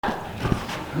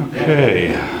Okay,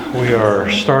 we are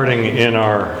starting in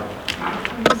our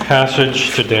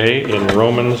passage today in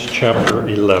Romans chapter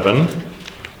 11.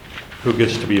 Who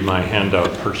gets to be my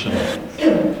handout person?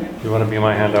 You want to be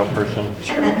my handout person?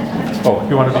 Oh,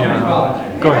 you want to be in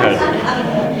our... Go ahead.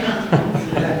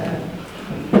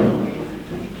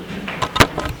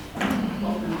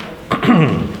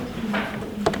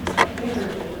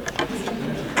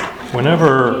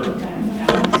 Whenever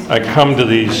I come to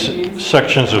these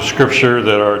sections of Scripture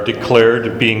that are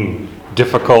declared being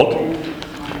difficult,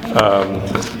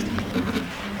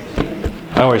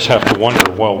 I always have to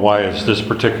wonder, well, why is this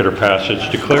particular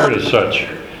passage declared as such?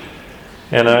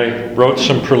 And I wrote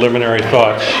some preliminary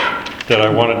thoughts that I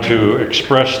wanted to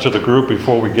express to the group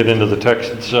before we get into the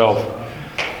text itself.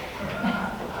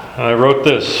 And I wrote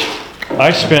this: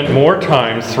 I spent more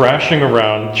time thrashing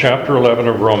around chapter 11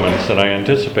 of Romans than I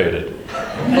anticipated.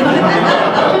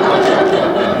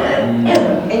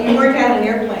 And you worked out an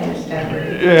airplane to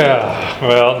Stanford. Yeah,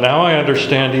 well, now I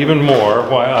understand even more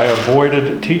why I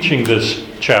avoided teaching this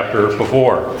chapter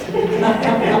before.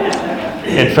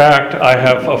 In fact, I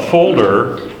have a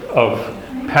folder of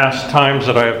past times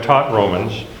that I have taught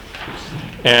Romans,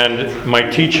 and my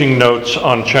teaching notes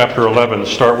on chapter 11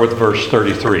 start with verse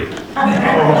 33,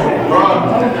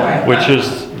 which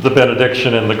is the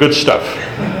benediction and the good stuff.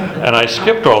 And I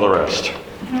skipped all the rest.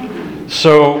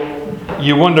 So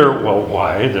you wonder, well,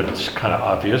 why? That's kind of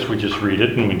obvious. We just read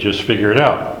it and we just figure it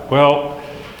out. Well,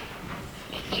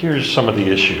 here's some of the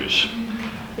issues.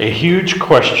 A huge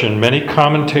question many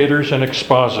commentators and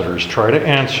expositors try to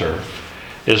answer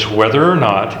is whether or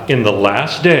not in the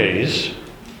last days,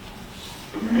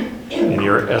 in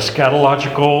your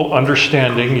eschatological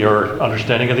understanding, your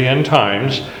understanding of the end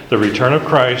times, the return of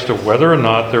Christ, of whether or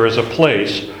not there is a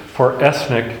place for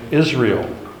ethnic Israel,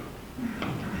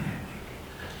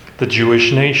 the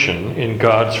Jewish nation, in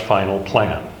God's final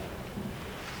plan.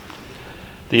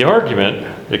 The argument,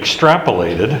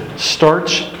 extrapolated,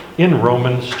 starts in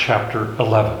Romans chapter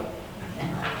 11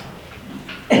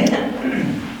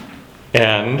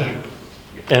 and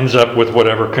ends up with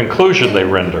whatever conclusion they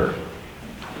render.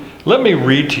 Let me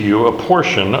read to you a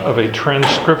portion of a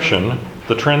transcription.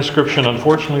 The transcription,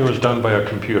 unfortunately, was done by a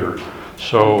computer.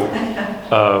 So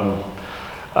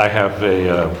I have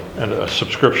a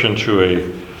subscription to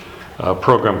a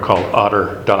program called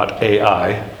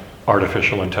Otter.ai,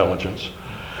 artificial intelligence.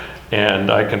 And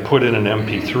I can put in an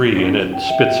MP3 and it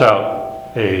spits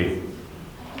out a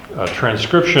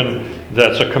transcription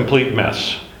that's a complete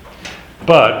mess.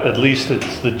 But at least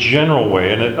it's the general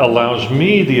way, and it allows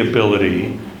me the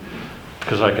ability,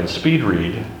 because I can speed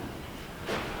read,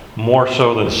 more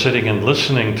so than sitting and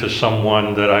listening to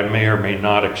someone that I may or may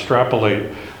not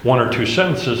extrapolate one or two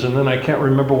sentences and then I can't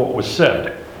remember what was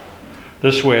said.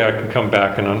 This way I can come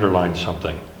back and underline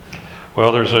something.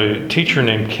 Well, there's a teacher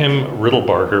named Kim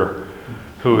Riddlebarger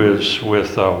who is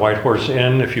with White Horse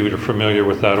Inn, if you are familiar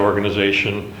with that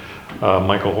organization,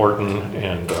 Michael Horton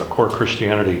and Core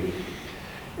Christianity.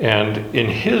 And in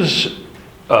his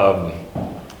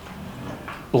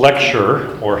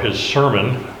lecture or his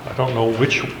sermon, I don't know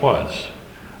which it was.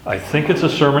 I think it's a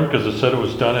sermon because it said it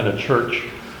was done in a church.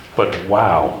 But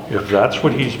wow, if that's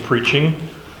what he's preaching,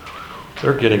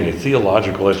 they're getting a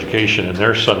theological education in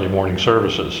their Sunday morning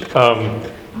services.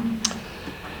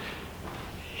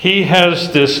 He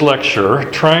has this lecture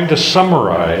trying to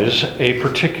summarize a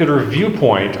particular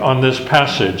viewpoint on this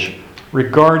passage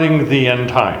regarding the end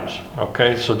times.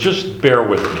 Okay, so just bear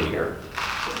with me here.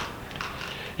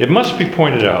 It must be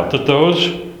pointed out that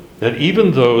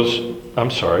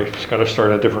it's got to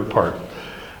start at a different part.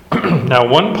 Now,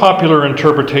 one popular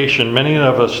interpretation many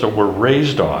of us that were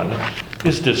raised on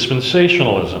is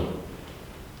dispensationalism.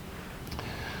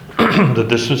 The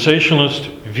dispensationalist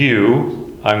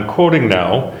view, I'm quoting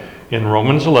now, in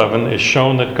Romans 11, is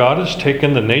shown that God has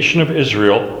taken the nation of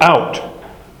Israel out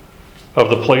of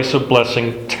the place of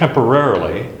blessing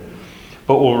temporarily,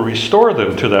 but will restore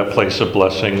them to that place of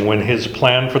blessing when his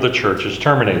plan for the church is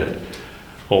terminated.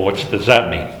 Well, what does that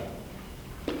mean?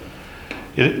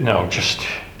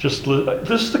 This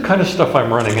is the kind of stuff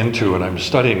I'm running into when I'm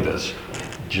studying this.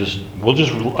 I'm just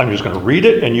going to read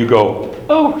it and you go,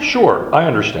 oh, sure, I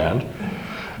understand.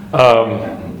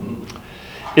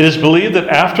 It is believed that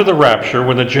after the rapture,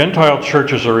 when the Gentile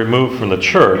churches are removed from the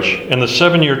church and the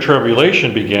 7-year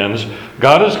tribulation begins,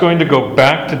 God is going to go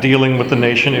back to dealing with the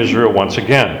nation Israel once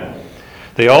again.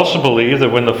 They also believe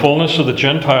that when the fullness of the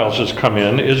Gentiles has come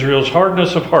in, Israel's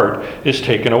hardness of heart is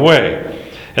taken away.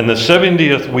 And the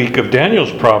 70th week of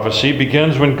Daniel's prophecy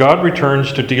begins when God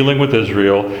returns to dealing with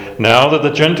Israel, now that the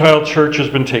Gentile church has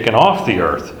been taken off the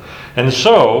earth. And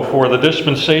so, for the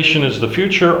dispensation is the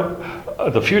future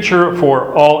the future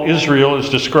for all Israel is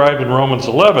described in Romans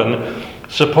 11,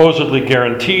 supposedly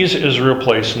guarantees Israel a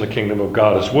place in the kingdom of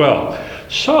God as well.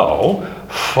 So,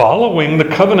 following the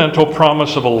covenantal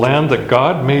promise of a land that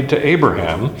God made to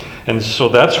Abraham, and so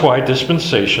that's why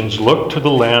dispensations look to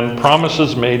the land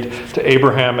promises made to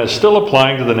Abraham as still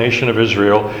applying to the nation of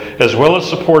Israel, as well as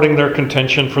supporting their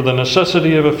contention for the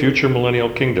necessity of a future millennial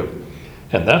kingdom.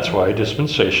 And that's why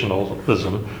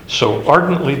dispensationalism so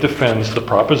ardently defends the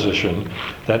proposition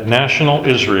that national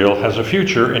Israel has a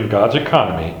future in God's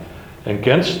economy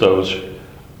against those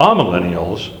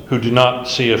amillennials who do not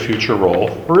see a future role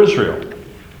for Israel.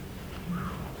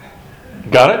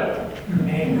 Got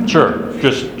it? Sure.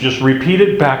 Just repeat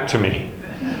it back to me.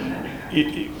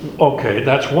 Okay,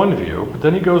 that's one view. But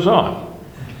then he goes on.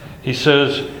 He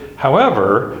says,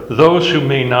 however, those who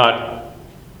may not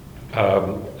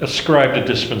ascribe to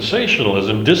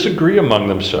dispensationalism disagree among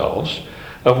themselves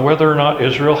of whether or not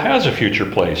Israel has a future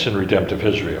place in redemptive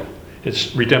Israel.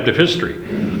 It's redemptive history.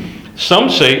 Some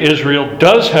say Israel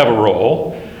does have a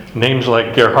role, names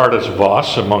like Gerhardus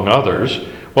Voss among others,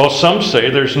 while some say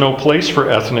there's no place for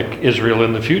ethnic Israel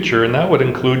in the future, and that would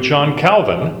include John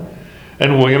Calvin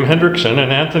and William Hendrickson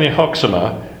and Anthony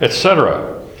Hoeksema,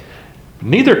 etc.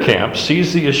 Neither camp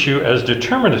sees the issue as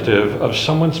determinative of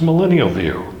someone's millennial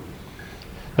view.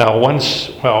 Now,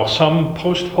 some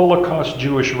post-Holocaust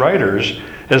Jewish writers,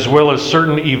 as well as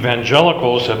certain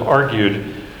evangelicals, have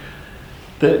argued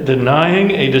that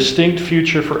denying a distinct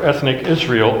future for ethnic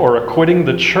Israel or acquitting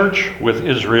the church with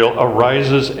Israel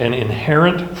arises an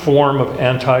inherent form of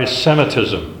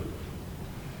anti-Semitism.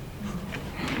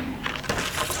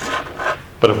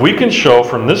 But if we can show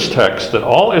from this text that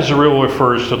all Israel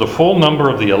refers to the full number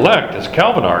of the elect, as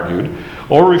Calvin argued,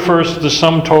 or refers to the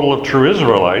sum total of true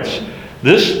Israelites,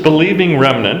 this believing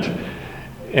remnant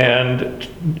and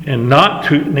not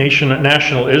to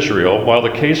national Israel, while the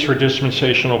case for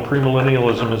dispensational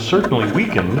premillennialism is certainly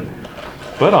weakened,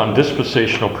 but on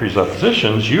dispensational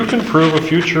presuppositions, you can prove a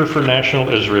future for national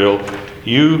Israel.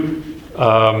 You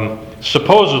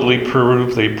supposedly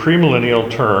prove the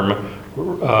premillennial term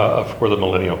for the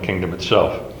millennial kingdom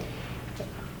itself.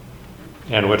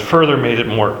 And what further made it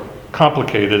more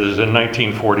complicated is in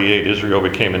 1948, Israel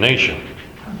became a nation.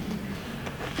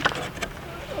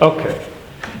 Okay.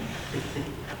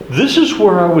 This is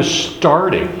where I was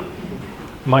starting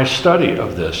my study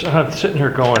of this. And I'm sitting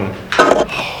here going,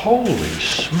 holy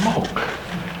smoke.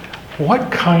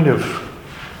 What kind of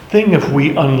thing have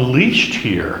we unleashed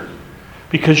here?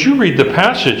 Because you read the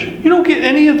passage, you don't get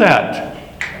any of that.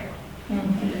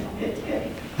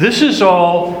 This is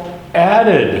all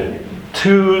added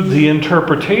to the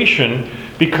interpretation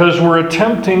because we're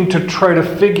attempting to try to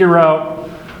figure out,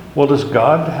 well, does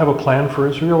God have a plan for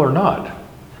Israel or not?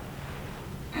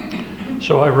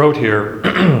 So I wrote here,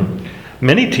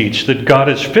 many teach that God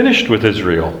is finished with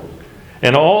Israel,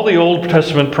 and all the Old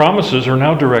Testament promises are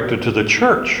now directed to the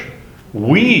church.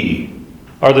 We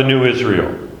are the new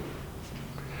Israel.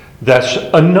 That's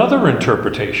another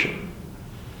interpretation.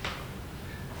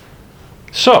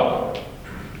 So,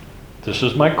 this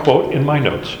is my quote in my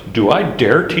notes. Do I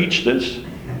dare teach this?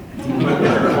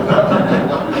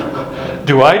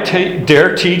 Do I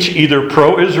dare teach either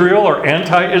pro-Israel or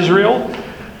anti-Israel?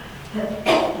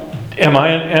 Am I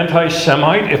an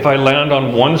anti-Semite if I land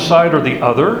on one side or the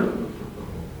other?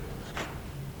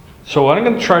 So what I'm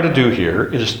going to try to do here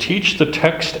is teach the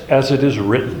text as it is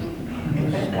written.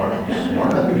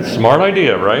 Smart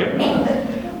idea, right?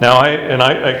 Now,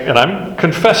 I'm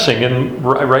confessing in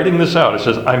writing this out. It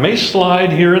says, I may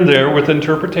slide here and there with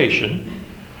interpretation,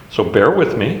 so bear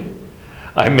with me.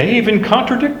 I may even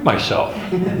contradict myself,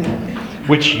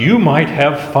 which you might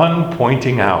have fun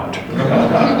pointing out.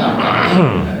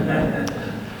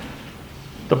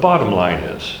 The bottom line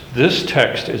is, this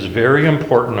text is very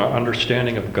important in our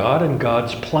understanding of God and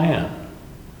God's plan.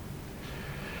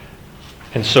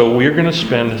 And so we're going to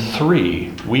spend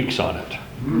 3 weeks on it.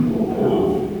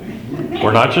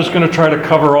 We're not just going to try to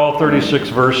cover all 36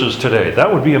 verses today.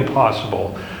 That would be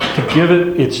impossible. To give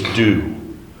it its due.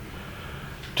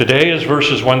 Today is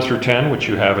verses 1 through 10, which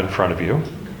you have in front of you.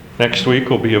 Next week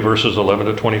will be verses 11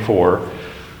 to 24.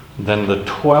 Then the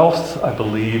 12th, I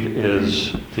believe,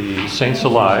 is the Saints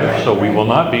Alive. So we will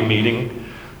not be meeting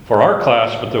for our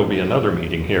class, but there will be another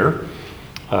meeting here,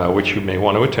 which you may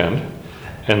want to attend.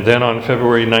 And then on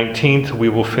February 19th, we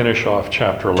will finish off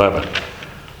chapter 11.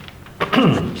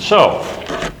 So,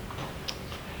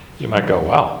 you might go,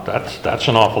 wow, that's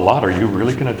an awful lot. Are you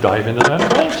really going to dive into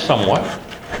that? Well, somewhat.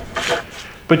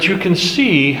 But you can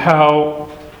see how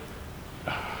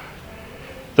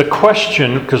the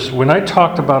question, because when I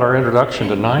talked about our introduction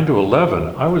to 9 to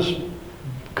 11, I was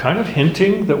kind of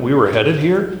hinting that we were headed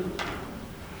here?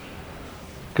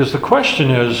 Because the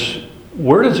question is,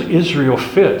 where does Israel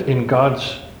fit in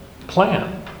God's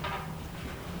plan?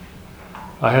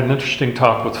 I had an interesting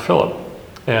talk with Philip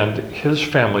and his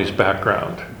family's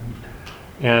background.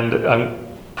 And I'm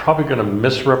probably going to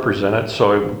misrepresent it,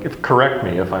 so correct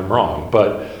me if I'm wrong.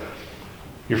 But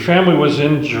your family was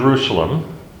in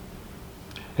Jerusalem.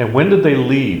 And when did they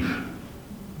leave?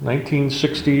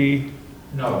 1960?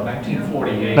 No,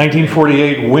 1948.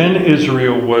 1948, when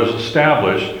Israel was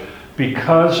established,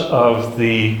 because of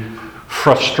the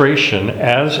frustration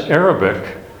as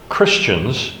Arabic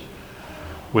Christians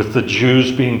with the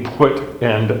Jews being put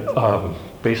and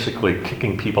basically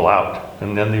kicking people out.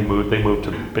 And then they moved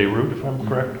to Beirut, if I'm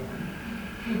correct.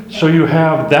 So you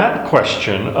have that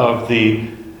question of the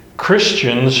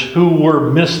Christians who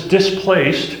were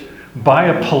displaced by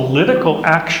a political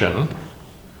action.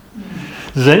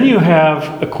 Then you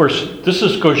have, of course,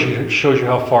 shows you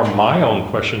how far my own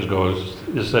questions goes,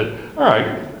 is that, all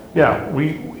right, yeah,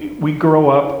 we grew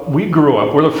up,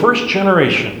 we're the first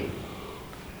generation.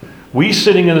 We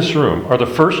sitting in this room are the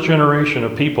first generation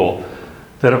of people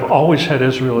that have always had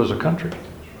Israel as a country.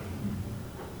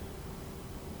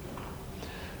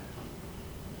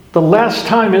 The last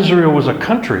time Israel was a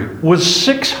country was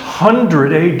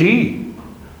 600 AD.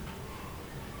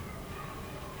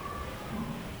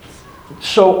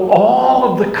 So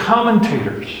all of the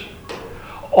commentators,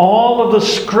 all of the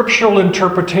scriptural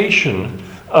interpretation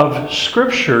of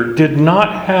Scripture did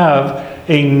not have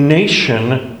a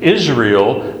nation,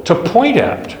 Israel, to point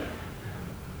at.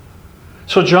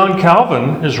 So John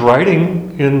Calvin is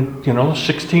writing in,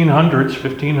 1600s,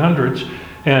 1500s,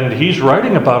 and he's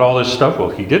writing about all this stuff. Well,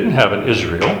 he didn't have an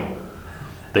Israel.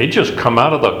 They just come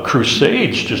out of the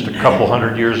Crusades just a couple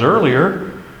hundred years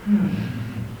earlier.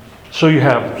 So you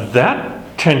have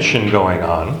that tension going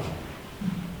on.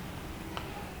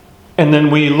 And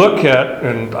then we look at,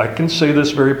 and I can say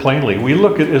this very plainly, we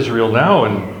look at Israel now,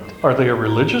 and are they a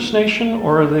religious nation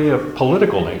or are they a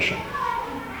political nation?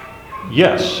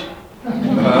 Yes.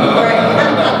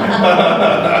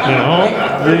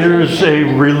 There's a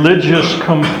religious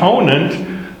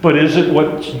component, but is it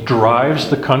what drives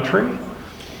the country?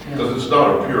 Because it's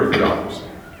not a pure theocracy.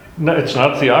 No, it's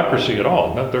not theocracy at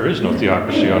all. No, there is no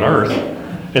theocracy on earth.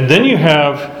 And then you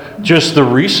have just the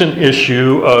recent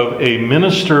issue of a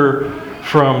minister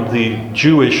from the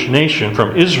Jewish nation,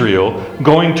 from Israel,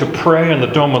 going to pray in the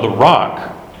Dome of the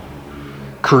Rock,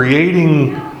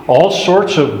 creating all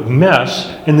sorts of mess,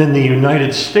 and then the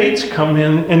United States come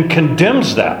in and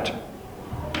condemns that,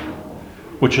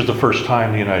 which is the first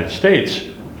time the United States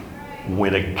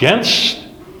went against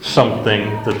something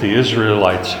that the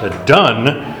Israelites had done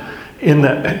in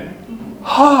the,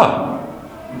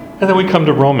 and then we come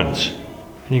to Romans,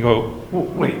 and you go,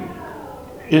 wait,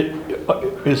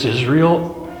 is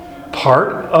Israel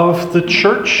part of the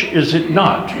church? Is it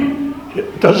not?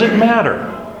 Does it matter?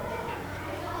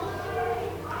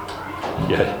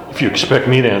 Yeah, if you expect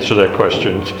me to answer that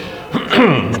question,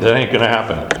 that ain't going to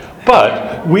happen.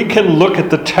 But we can look at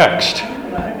the text,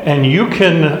 and you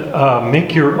can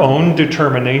make your own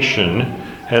determination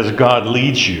as God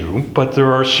leads you, but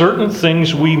there are certain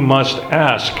things we must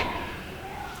ask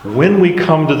when we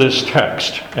come to this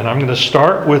text. And I'm going to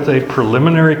start with a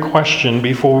preliminary question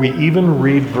before we even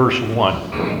read verse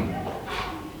 1.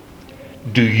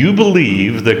 Do you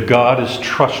believe that God is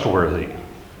trustworthy?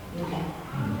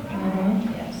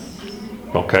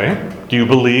 Okay. Do you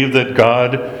believe that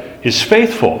God is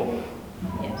faithful?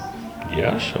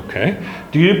 Yes, okay.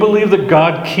 Do you believe that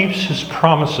God keeps His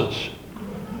promises?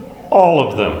 All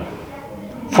of them.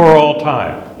 For all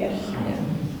time? Yes.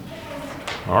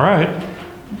 All right.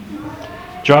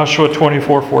 Joshua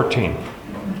 24:14.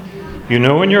 You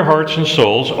know in your hearts and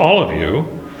souls, all of you,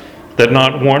 that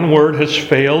not one word has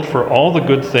failed for all the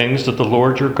good things that the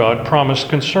Lord your God promised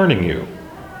concerning you.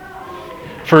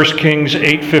 1 Kings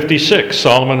 8:56,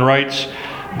 Solomon writes,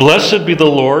 Blessed be the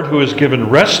Lord who has given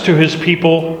rest to His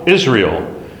people Israel,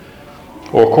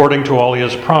 according to all He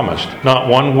has promised. Not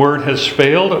one word has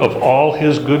failed of all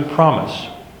His good promise.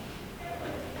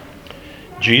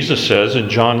 Jesus says in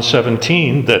John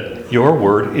 17 that your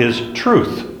word is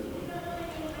truth.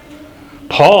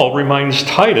 Paul reminds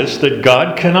Titus that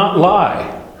God cannot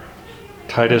lie.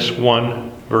 Titus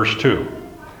 1 verse 2.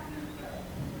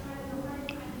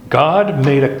 God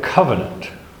made a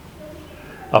covenant,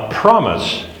 a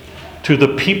promise to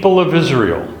the people of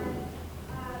Israel.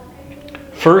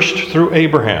 First through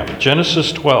Abraham,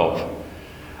 Genesis 12.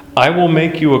 I will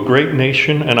make you a great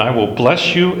nation, and I will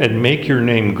bless you and make your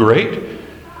name great.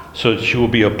 so that you will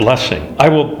be a blessing. I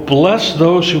will bless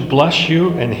those who bless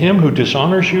you, and him who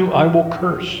dishonors you I will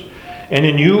curse. And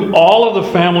in you all of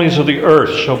the families of the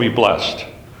earth shall be blessed.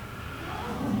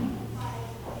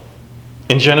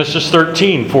 In Genesis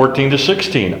 13, 14 to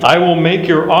 16, I will make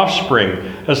your offspring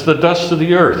as the dust of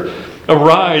the earth.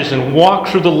 Arise and walk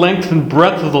through the length and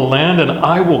breadth of the land, and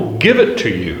I will give it to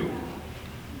you.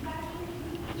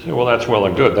 You say, well, that's well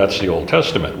and good. That's the Old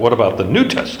Testament. What about the New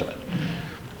Testament?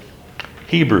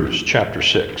 Hebrews chapter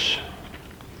 6.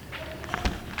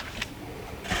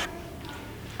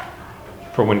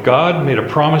 For when God made a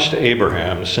promise to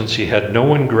Abraham, since he had no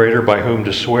one greater by whom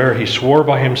to swear, he swore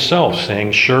by himself,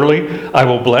 saying, surely I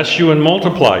will bless you and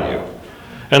multiply you.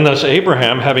 And thus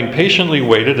Abraham, having patiently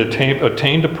waited,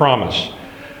 attained a promise.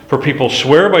 For people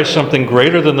swear by something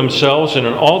greater than themselves, and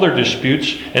in all their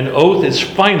disputes, an oath is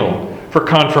final for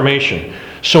confirmation.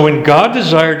 So when God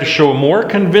desired to show more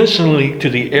convincingly to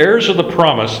the heirs of the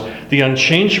promise the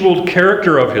unchangeable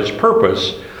character of his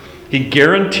purpose, he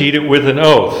guaranteed it with an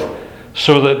oath,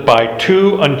 so that by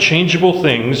two unchangeable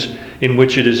things in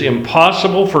which it is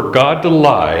impossible for God to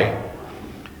lie,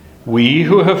 we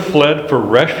who have fled for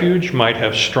refuge might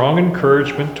have strong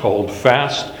encouragement to hold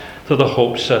fast to the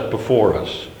hope set before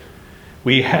us.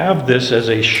 We have this as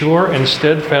a sure and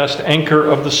steadfast anchor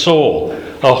of the soul,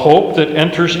 a hope that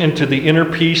enters into the inner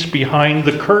peace behind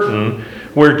the curtain,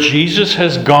 where Jesus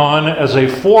has gone as a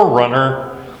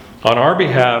forerunner on our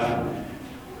behalf,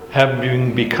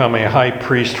 having become a high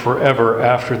priest forever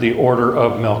after the order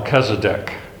of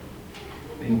Melchizedek.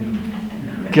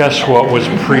 Guess what was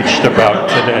preached about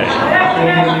today?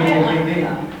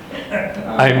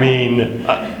 I mean,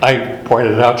 I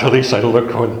pointed it out to Lisa. I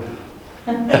looked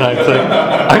and I think,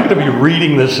 I'm going to be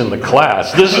reading this in the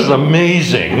class. This is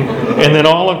amazing. And then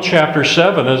all of chapter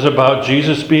 7 is about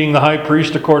Jesus being the high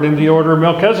priest according to the order of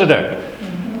Melchizedek.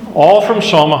 All from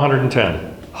Psalm 110.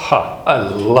 Ha, I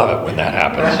love it when that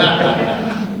happens.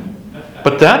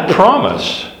 But that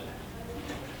promise,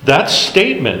 that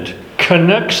statement,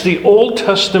 connects the Old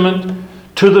Testament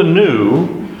to the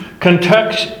New,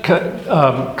 connects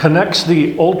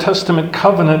the Old Testament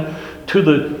covenant to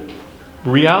the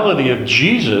reality of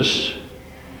Jesus.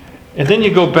 And then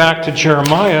you go back to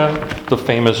Jeremiah, the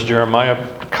famous Jeremiah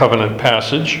covenant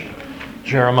passage,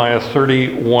 Jeremiah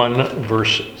 31,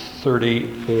 verse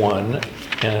 31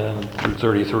 and through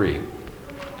 33.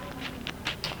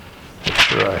 Make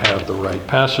sure I have the right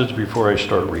passage before I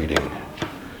start reading.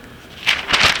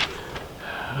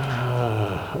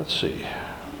 Let's see.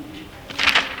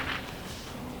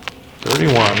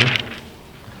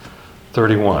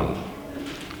 31.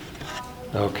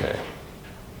 Okay.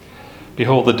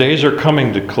 Behold, the days are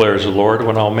coming, declares the Lord,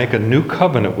 when I'll make a new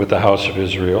covenant with the house of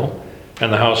Israel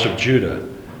and the house of Judah.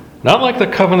 Not like the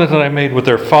covenant that I made with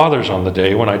their fathers on the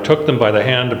day when I took them by the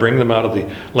hand to bring them out of the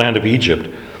land of Egypt,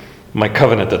 my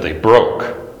covenant that they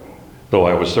broke, though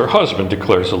I was their husband,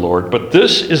 declares the Lord. But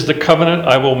this is the covenant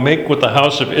I will make with the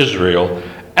house of Israel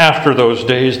after those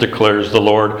days, declares the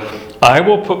Lord. I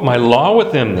will put my law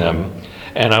within them,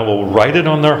 and I will write it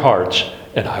on their hearts,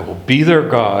 and I will be their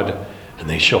God, and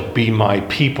they shall be my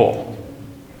people.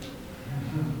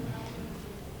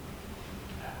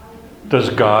 Does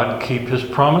God keep his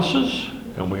promises?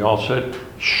 And we all said,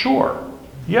 sure,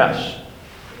 yes.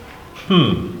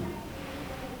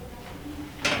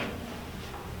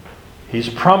 He's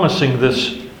promising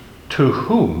this to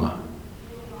whom?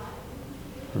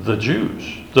 The Jews,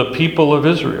 the people of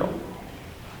Israel.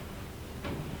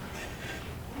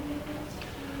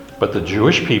 But the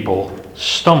Jewish people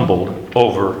stumbled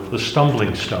over the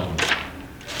stumbling stone,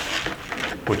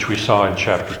 which we saw in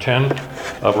chapter 10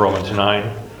 of Romans 9.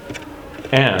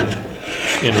 And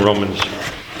in Romans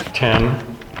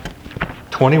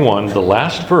 10:21, the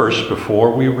last verse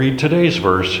before we read today's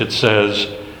verse, it says,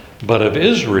 but of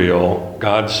Israel,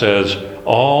 God says,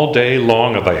 all day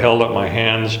long have I held up my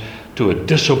hands to a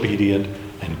disobedient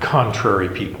and contrary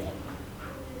people.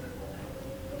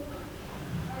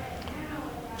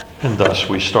 And thus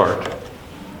we start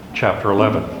chapter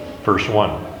 11, verse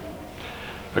 1.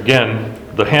 Again,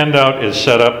 the handout is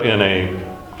set up in a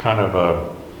kind of a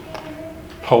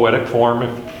poetic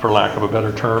form, for lack of a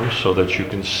better term, so that you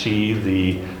can see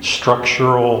the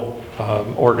structural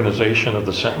organization of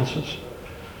the sentences.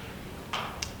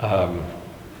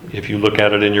 If you look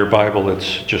at it in your Bible,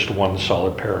 it's just one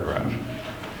solid paragraph.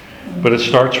 But it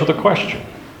starts with a question.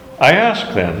 I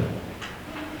ask then,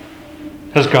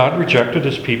 has God rejected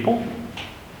his people?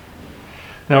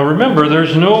 Now remember,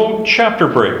 there's no chapter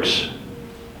breaks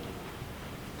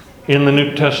in the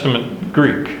New Testament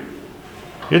Greek.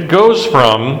 It goes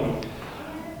from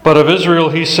But of Israel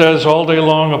he says, all day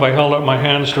long have I held up my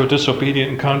hands to a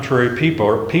disobedient and contrary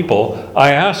people.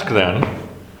 I ask then,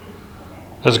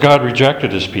 has God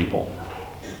rejected his people?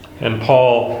 And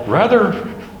Paul rather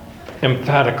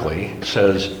emphatically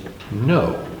says,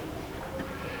 no.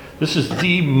 This is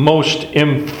the most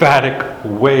emphatic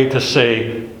way to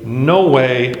say, no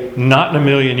way, not in a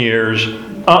million years,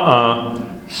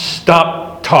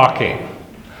 stop talking.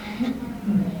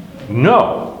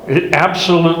 No,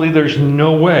 absolutely there's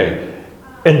no way.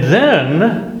 And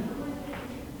then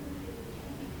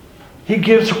he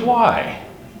gives why.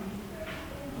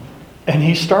 And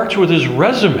he starts with his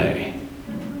resume,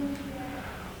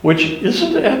 which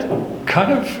isn't that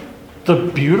kind of the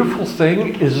beautiful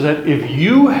thing is that if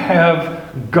you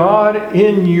have God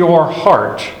in your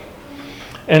heart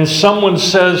and someone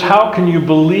says, how can you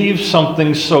believe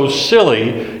something so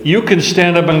silly? You can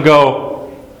stand up and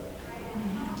go,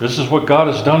 this is what God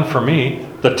has done for me.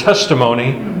 The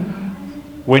testimony.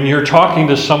 When you're talking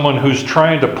to someone who's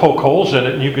trying to poke holes in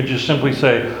it, you could just simply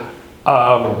say,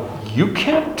 you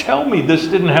can't tell me this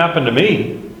didn't happen to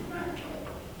me.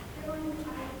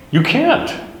 You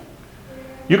can't.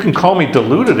 You can call me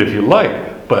deluded if you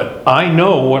like, but I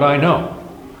know what I know.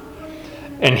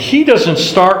 And he doesn't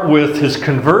start with his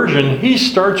conversion, he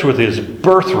starts with his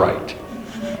birthright.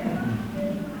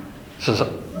 He says,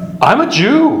 I'm a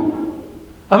Jew.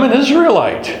 I'm an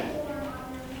Israelite.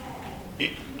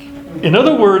 In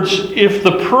other words, if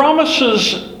the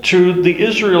promises to the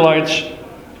Israelites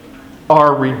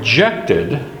are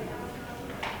rejected,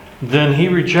 then he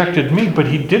rejected me, but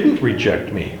he didn't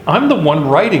reject me. I'm the one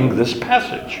writing this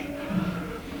passage.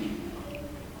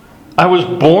 I was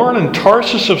born in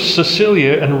Tarsus of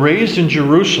Cilicia and raised in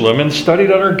Jerusalem and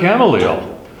studied under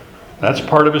Gamaliel. That's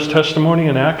part of his testimony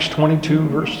in Acts 22,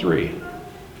 verse 3.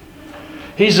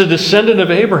 He's a descendant of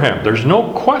Abraham. There's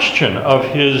no question of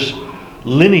his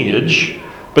lineage,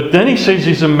 but then he says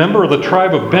he's a member of the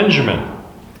tribe of Benjamin.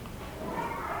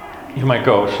 You might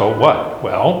go, so what?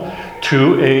 Well,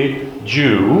 to a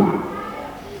Jew,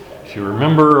 if you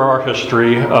remember our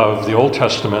history of the Old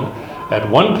Testament, at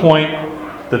one point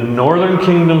the northern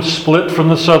kingdom split from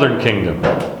the southern kingdom.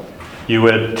 You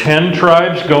had 10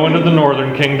 tribes go into the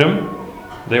northern kingdom.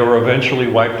 They were eventually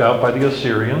wiped out by the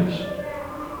Assyrians.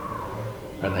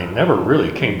 And they never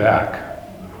really came back.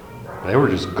 They were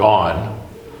just gone.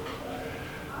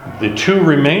 The 2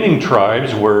 remaining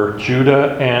tribes were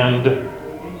Judah and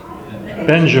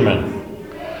Benjamin.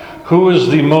 Who is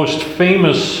the most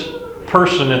famous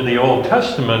person in the Old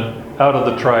Testament out of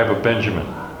the tribe of Benjamin?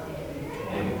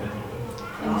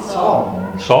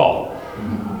 Saul.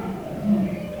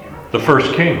 The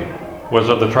first king was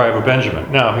of the tribe of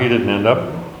Benjamin. Now, he didn't end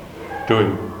up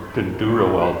didn't do real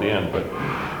well at the end, but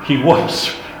he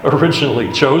was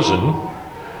originally chosen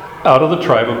out of the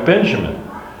tribe of Benjamin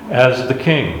as the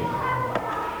king.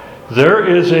 There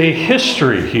is a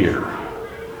history here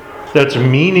that's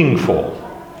meaningful.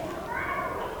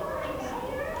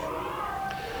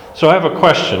 So I have a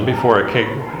question before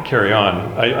I carry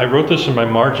on. I wrote this in my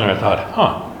margin and I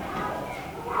thought,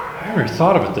 I never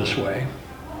thought of it this way.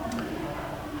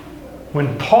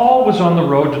 When Paul was on the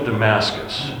road to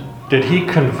Damascus, did he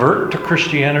convert to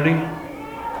Christianity?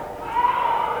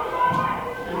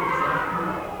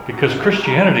 Because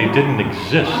Christianity didn't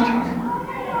exist.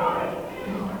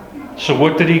 So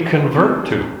what did he convert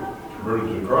to?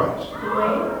 Converted to Christ.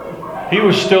 He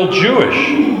was still Jewish.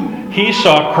 He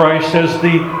saw Christ as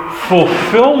the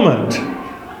fulfillment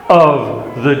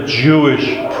of the Jewish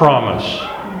promise.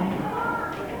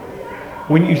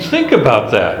 When you think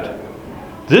about that,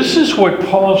 this is what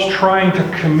Paul's trying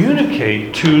to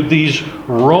communicate to these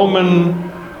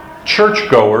Roman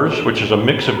churchgoers, which is a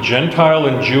mix of Gentile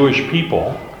and Jewish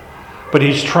people. But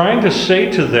he's trying to say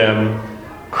to them,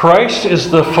 Christ is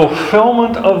the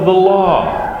fulfillment of the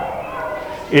law.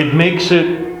 It makes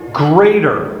it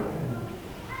greater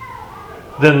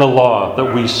than the law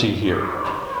that we see here.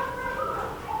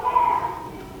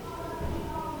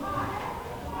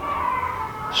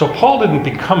 So Paul didn't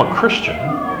become a Christian.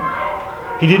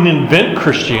 He didn't invent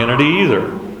Christianity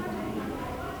either.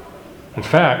 In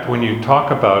fact, when you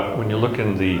look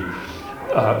in the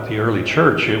early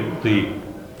church, the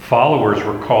followers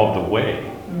were called the Way.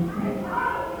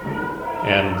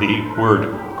 And the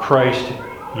word Christian,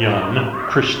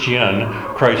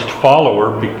 Christ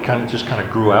follower, kind of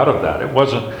grew out of that. It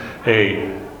wasn't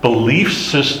a belief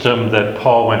system that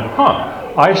Paul went,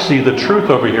 I see the truth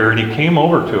over here, and he came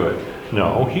over to it.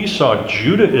 No, he saw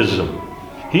Judaism.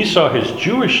 He saw his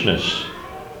Jewishness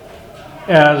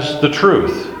as the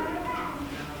truth.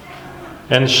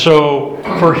 And so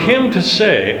for him to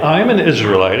say, I'm an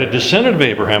Israelite, a descendant of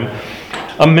Abraham,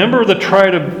 a member of the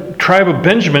tribe of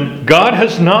Benjamin, God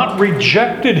has not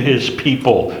rejected his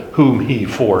people whom he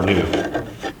foreknew.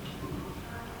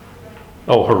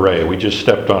 Oh, hooray, we just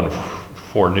stepped on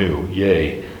foreknew.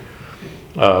 Yay.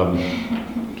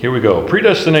 Here we go.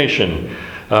 Predestination.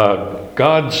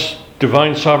 God's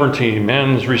divine sovereignty,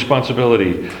 man's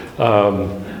responsibility.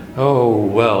 Oh,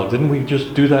 well, didn't we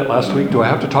just do that last week? Do I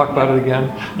have to talk about it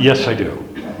again? Yes, I do,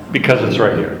 because it's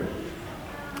right here.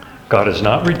 God has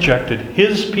not rejected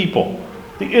his people,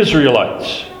 the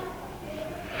Israelites.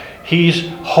 He's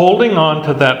holding on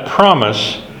to that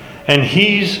promise, and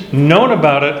he's known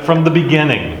about it from the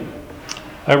beginning.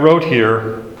 I wrote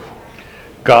here,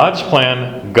 God's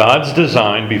plan, God's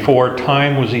design before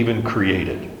time was even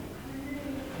created.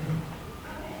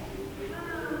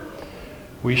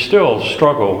 We still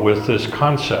struggle with this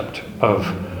concept of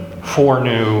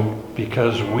foreknew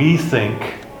because we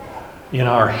think in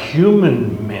our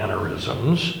human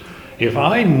mannerisms, if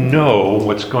I know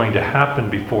what's going to happen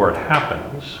before it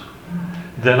happens,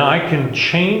 then I can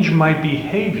change my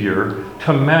behavior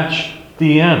to match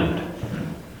the end.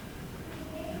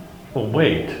 Well,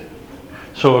 wait.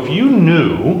 So if you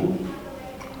knew,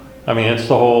 I mean, it's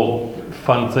the whole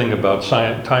fun thing about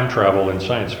time travel in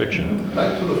science fiction.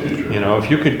 Back to the future. You know,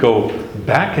 if you could go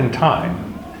back in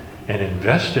time and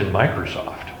invest in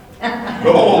Microsoft.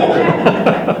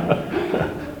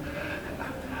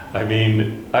 I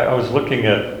mean, I was looking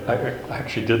at, I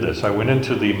actually did this. I went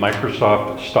into the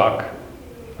Microsoft stock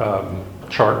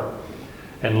chart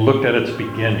and looked at its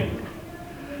beginning.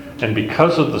 And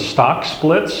because of the stock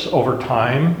splits over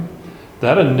time,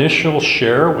 that initial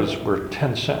share was worth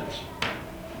 10 cents.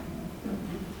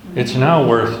 It's now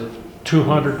worth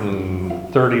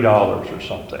 $230 or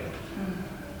something.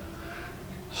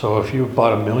 So if you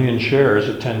bought 1 million shares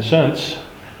at 10 cents,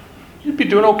 you'd be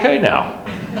doing okay now.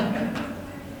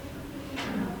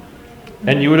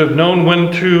 And you would have known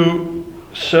when to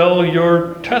sell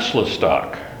your Tesla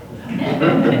stock.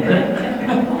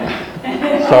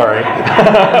 Sorry.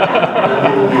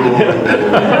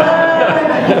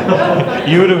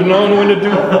 You would have known when to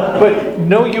do, but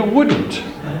no, you wouldn't.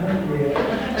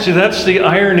 See, that's the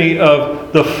irony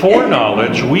of the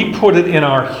foreknowledge. We put it in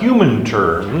our human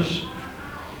terms,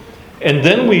 and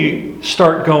then we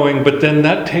start going, but then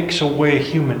that takes away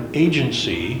human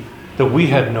agency, that we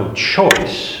had no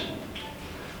choice,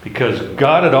 because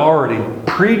God had already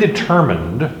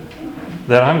predetermined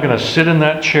that I'm going to sit in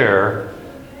that chair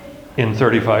in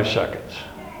 35 seconds.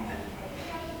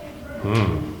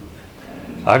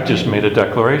 I've just made a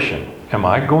declaration. Am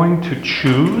I going to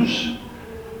choose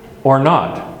or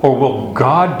not? Or will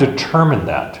God determine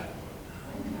that?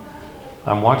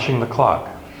 I'm watching the clock.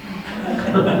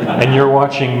 And you're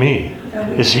watching me.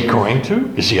 Is he going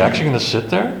to? Is he actually going to sit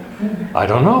there? I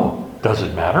don't know. Does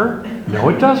it matter? No,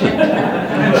 it doesn't.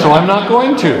 So I'm not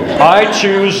going to. I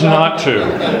choose not to.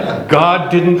 God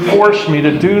didn't force me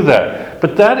to do that.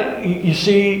 But that, you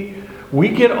see, we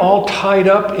get all tied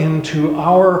up into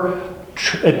our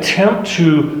attempt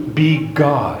to be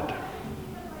God,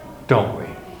 don't we?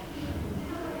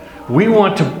 We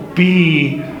want to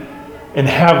be and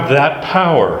have that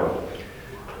power.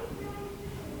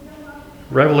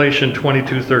 Revelation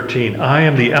 22:13, I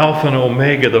am the Alpha and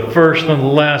Omega, the first and the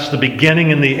last, the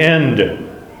beginning and the end.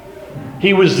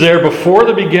 He was there before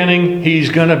the beginning, he's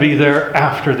going to be there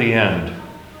after the end.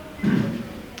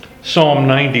 Psalm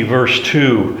 90 verse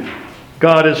 2,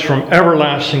 God is from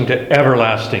everlasting to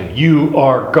everlasting. You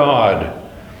are God.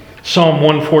 Psalm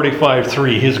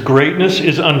 145:3, his greatness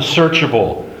is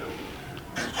unsearchable.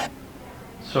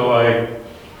 So I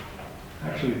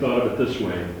actually thought of it this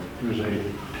way. There's a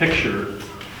picture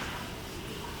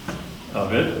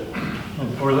of it.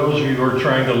 And for those of you who are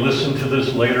trying to listen to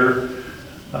this later,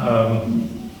 I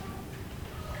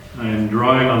am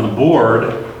drawing on the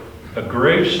board a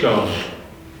gravestone.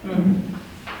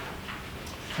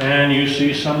 And you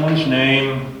see someone's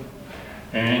name,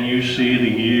 and you see the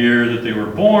year that they were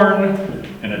born,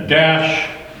 and a dash,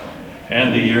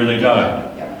 and the year they died.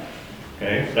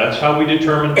 Okay, that's how we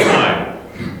determine time.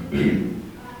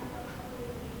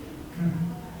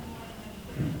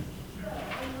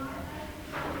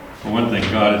 For one thing,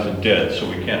 God isn't dead, so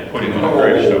we can't put him on a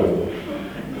gravestone.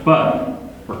 But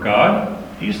for God,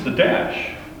 he's the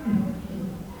dash.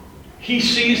 He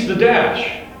sees the dash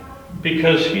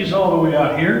because he's all the way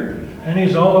out here and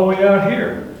he's all the way out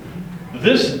here.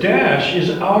 This dash is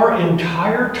our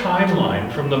entire timeline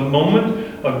from the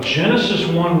moment of Genesis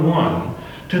 1:1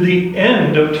 to the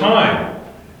end of time.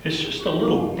 It's just a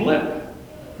little blip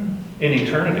in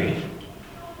eternity.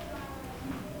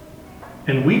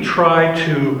 And we try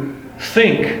to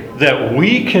think that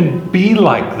we can be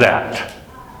like that.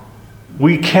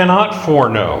 We cannot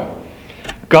foreknow.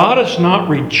 God has not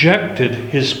rejected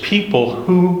his people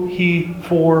who he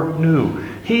foreknew.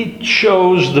 He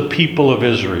chose the people of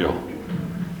Israel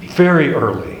very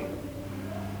early.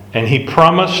 And he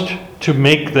promised to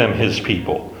make them his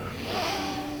people.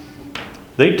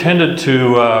 They tended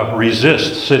to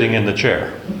resist sitting in the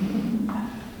chair.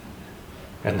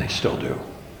 And they still do.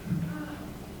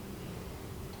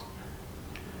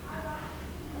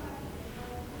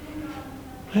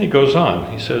 And he goes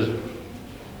on. He says,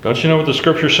 don't you know what the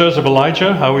scripture says of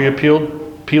Elijah? How he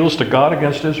appeals to God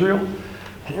against Israel?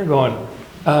 And you're going,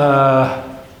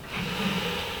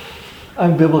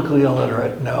 I'm biblically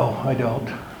illiterate. No, I don't.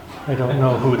 I don't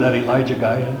know who that Elijah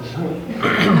guy is.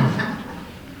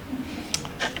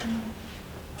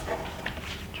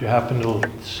 Did you happen to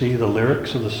see the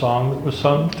lyrics of the song that was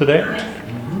sung today?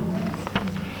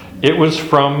 It was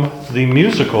from the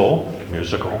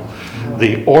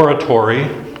the oratory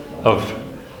of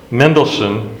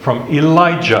Mendelssohn from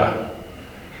Elijah.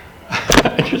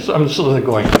 I'm sort of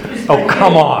going, oh,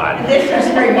 come on. This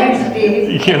is for you,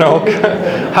 Steve. You know,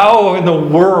 how in the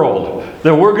world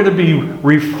that we're going to be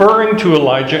referring to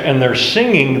Elijah and they're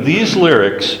singing these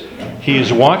lyrics? He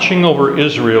is watching over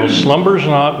Israel, slumbers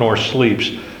not nor sleeps.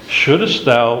 Shouldest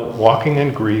thou, walking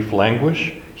in grief,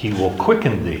 languish, he will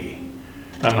quicken thee.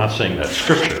 I'm not saying that's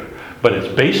scripture, but it's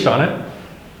based on it.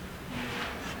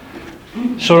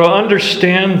 So to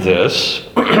understand this,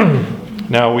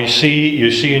 now you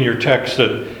see in your text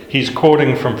that he's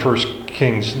quoting from 1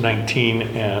 Kings 19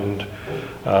 and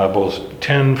both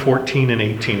 10, 14, and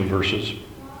 18 verses.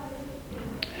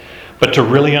 But to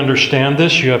really understand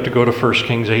this, you have to go to 1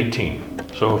 Kings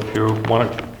 18. So if you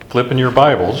want to flip in your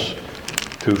Bibles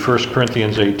to 1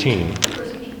 Corinthians 18.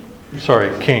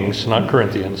 Sorry, Kings, not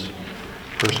Corinthians.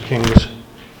 1 Kings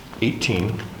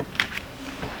 18.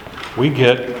 We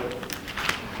get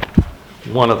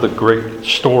one of the great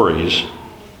stories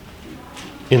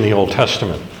in the Old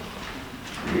Testament.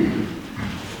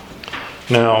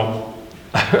 Now,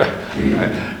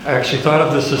 I actually thought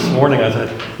of this morning. I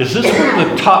thought, is this one of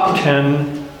the top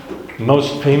 10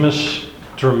 most famous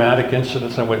dramatic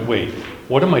incidents? I went, wait,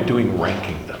 what am I doing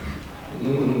ranking them?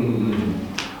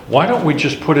 Why don't we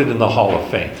just put it in the Hall of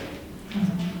Fame?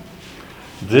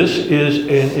 This is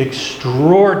an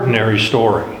extraordinary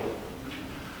story.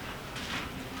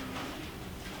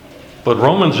 But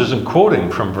Romans isn't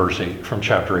quoting from from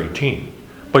chapter 18.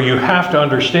 But you have to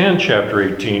understand chapter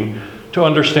 18 to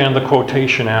understand the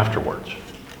quotation afterwards.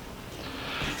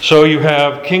 So you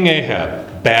have King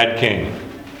Ahab, bad king.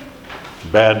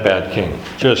 Bad king.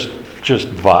 Just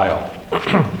vile.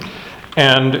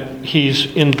 And he's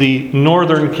in the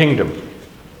northern kingdom.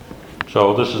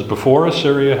 So this is before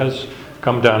Assyria has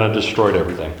come down and destroyed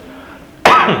everything.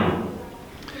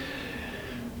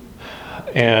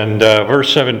 And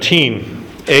verse 17,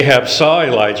 Ahab saw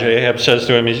Elijah. Ahab says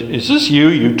to him, is this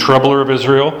you troubler of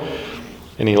Israel?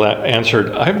 And he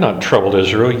answered, I have not troubled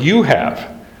Israel. You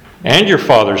have, and your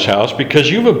father's house, because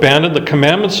you've abandoned the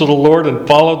commandments of the Lord and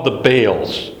followed the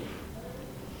Baals.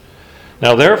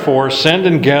 Now therefore, send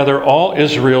and gather all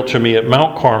Israel to me at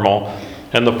Mount Carmel,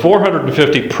 and the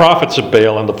 450 prophets of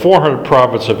Baal and the 400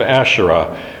 prophets of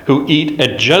Asherah, who eat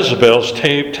at Jezebel's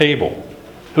table.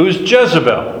 Who's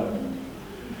Jezebel?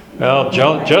 Well,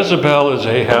 Jezebel is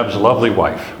Ahab's lovely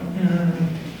wife.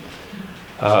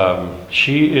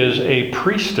 She is a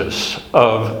priestess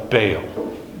of Baal.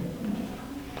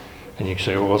 And you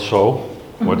say, well, so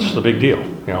what's the big deal?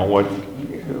 You know,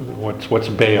 what's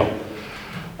Baal?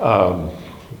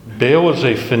 Baal is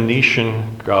a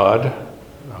Phoenician god,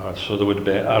 so that would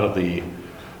be out of the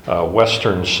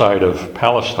western side of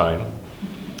Palestine,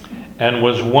 and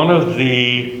was one of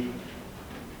the,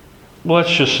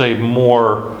 let's just say,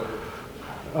 more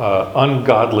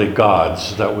ungodly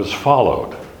gods that was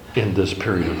followed in this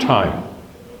period of time.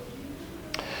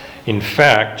 In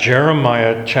fact,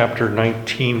 Jeremiah chapter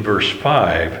 19 verse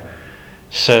 5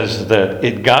 says that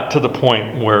it got to the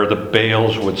point where the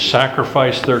Baals would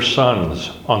sacrifice their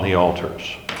sons on the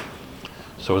altars.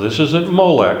 So this isn't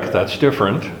Molech, that's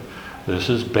different. This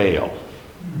is Baal.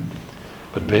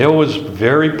 But Baal was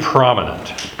very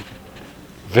prominent.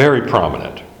 Very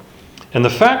prominent. And the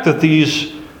fact that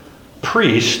these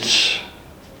priests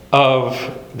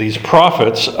of these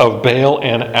prophets of Baal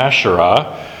and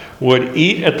Asherah would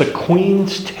eat at the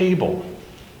queen's table.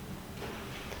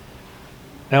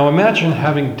 Now imagine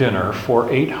having dinner for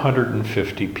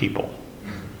 850 people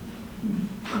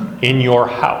in your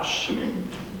house.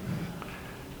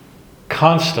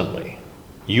 Constantly.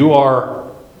 You are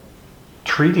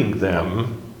treating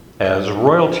them as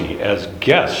royalty, as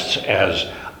guests, as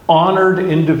honored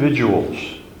individuals.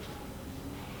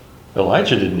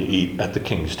 Elijah didn't eat at the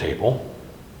king's table.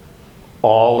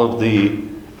 All of the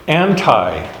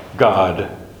anti-God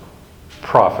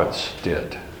prophets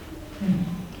did.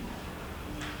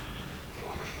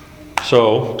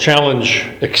 So, challenge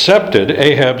accepted.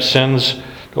 Ahab sends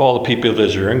to all the people of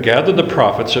Israel and gathered the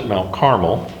prophets at Mount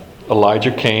Carmel.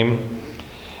 Elijah came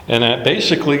and that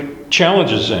basically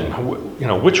challenges them.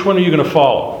 Which one are you going to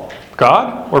follow?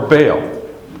 God or Baal?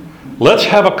 Let's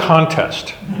have a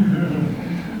contest.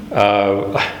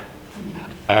 I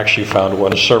actually found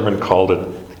one sermon called it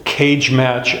Cage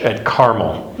Match at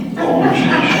Carmel.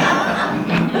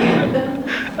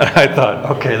 I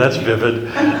thought, okay, that's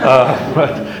vivid.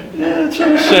 But it's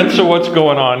a sense of what's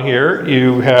going on here.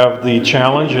 You have the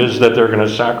challenge is that they're going to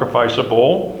sacrifice a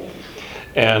bull,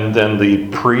 and then the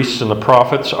priests and the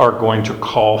prophets are going to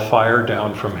call fire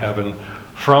down from heaven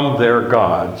from their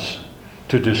gods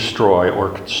to destroy or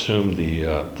consume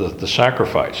the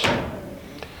sacrifice.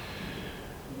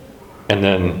 And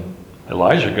then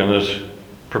Elijah going to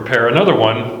prepare another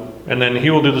one, and then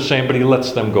he will do the same, but he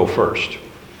lets them go first.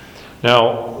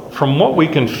 Now, from what we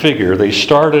can figure, they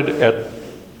started at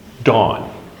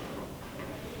dawn.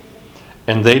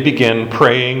 And they began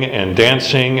praying and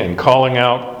dancing and calling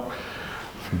out,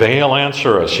 Baal,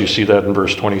 answer us. You see that in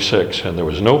verse 26. And there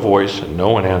was no voice and no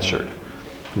one answered.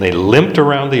 And they limped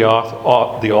around the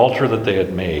altar that they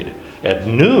had made. At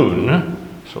noon,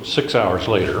 so 6 hours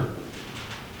later,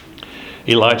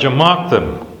 Elijah mocked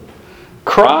them.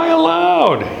 Cry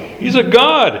aloud. He's a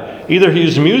god. Either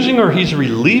he's musing or he's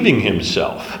relieving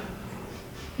himself.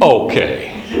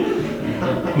 Okay.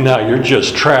 Now you're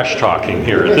just trash talking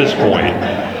here at this point.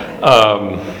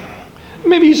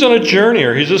 Maybe he's on a journey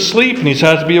or he's asleep and he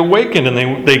has to be awakened,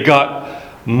 and they got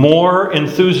more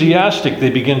enthusiastic.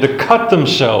 They began to cut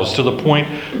themselves to the point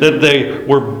that they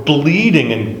were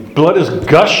bleeding and blood is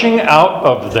gushing out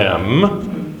of them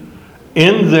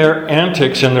in their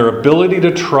antics and their ability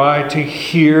to try to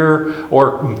hear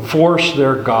or force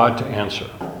their God to answer.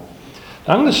 Now,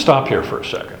 I'm going to stop here for a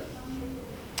second.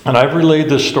 And I've relayed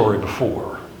this story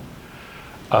before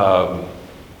of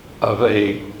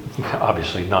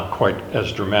obviously not quite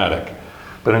as dramatic,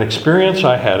 but an experience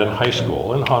I had in high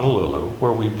school in Honolulu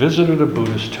where we visited a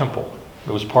Buddhist temple.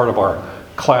 It was part of our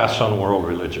class on world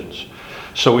religions.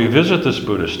 So we visit this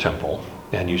Buddhist temple,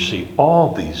 and you see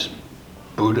all these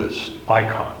Buddhist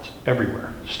icons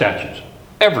everywhere, statues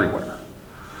everywhere.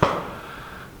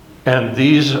 And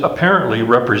these apparently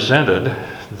represented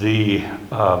the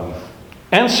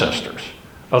ancestors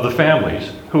of the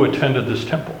families who attended this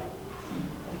temple.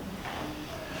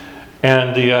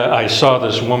 And I saw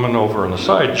this woman over on the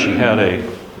side. She had a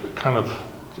kind of,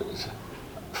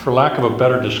 for lack of a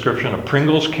better description, a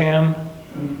Pringles can.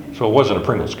 So it wasn't a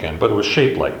Pringles can, but it was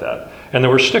shaped like that. And there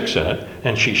were sticks in it,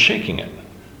 and she's shaking it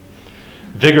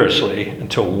vigorously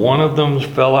until one of them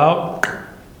fell out.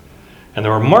 And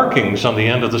there were markings on the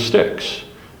end of the sticks,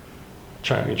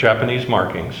 Japanese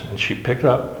markings. And she picked it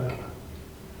up,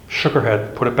 shook her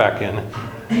head, put it back in.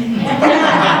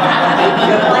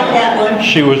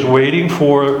 She was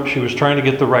she was trying to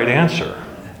get the right answer.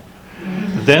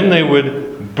 Then they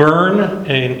would burn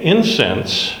an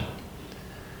incense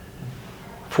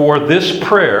for this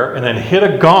prayer and then hit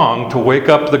a gong to wake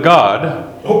up the god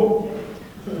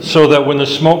so that when the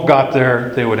smoke got there,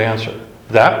 they would answer.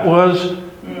 That was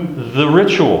the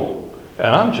ritual. And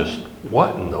I'm just,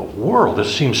 what in the world?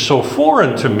 This seems so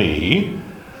foreign to me.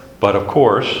 But of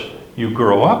course, you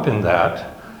grow up in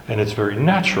that, and it's very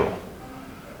natural.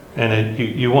 And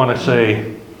you want to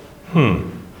say,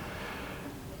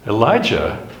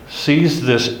 Elijah sees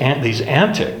these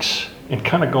antics and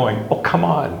kind of going, oh, come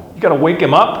on, you got to wake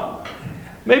him up?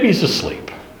 Maybe he's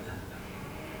asleep.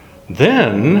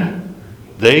 Then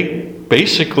they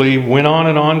basically went on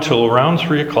and on till around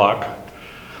 3 o'clock.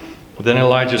 Then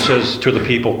Elijah says to the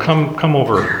people, come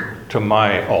over to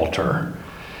my altar.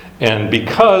 And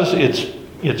because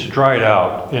it's dried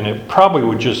out and it probably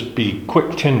would just be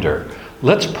quick tinder,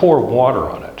 let's pour water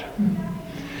on it.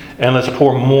 And let's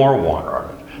pour more water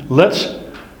on it. Let's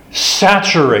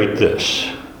saturate this.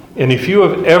 And if you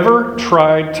have ever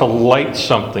tried to light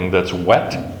something that's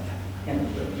wet,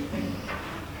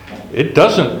 it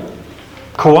doesn't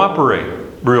cooperate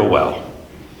real well.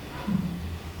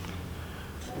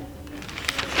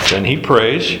 Then he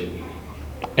prays,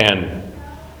 and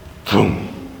boom.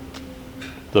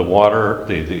 The water,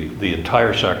 the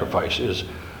entire sacrifice is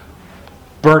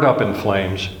burnt up in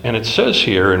flames. And it says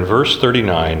here in verse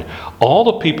 39, all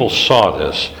the people saw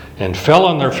this and fell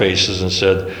on their faces and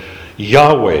said,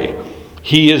 Yahweh,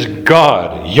 he is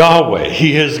God. Yahweh,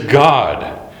 he is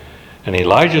God. And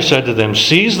Elijah said to them,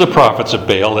 seize the prophets of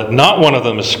Baal, let not one of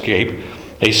them escape.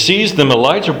 They seized them.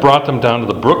 Elijah brought them down to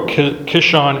the brook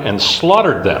Kishon and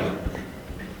slaughtered them.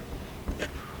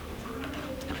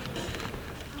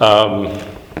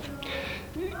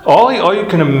 All you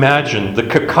can imagine, the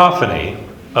cacophony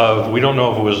of, we don't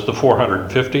know if it was the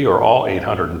 450 or all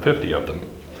 850 of them.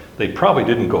 They probably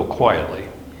didn't go quietly.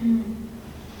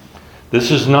 This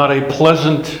is not a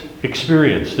pleasant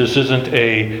experience. This isn't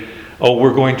a, oh,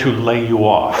 we're going to lay you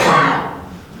off.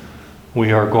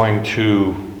 We are going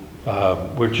to,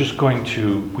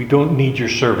 we don't need your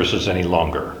services any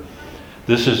longer.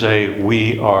 This is a,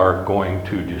 we are going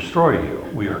to destroy you.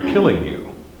 We are killing you.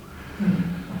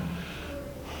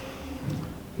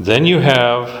 Then you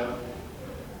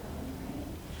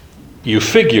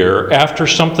figure after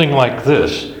something like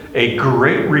this, a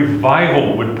great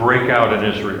revival would break out in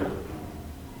Israel.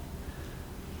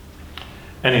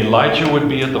 And Elijah would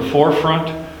be at the forefront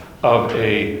of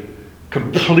a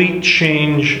complete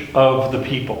change of the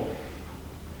people.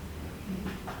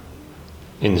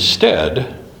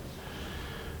 Instead,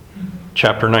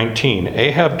 chapter 19,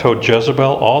 Ahab told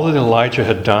Jezebel all that Elijah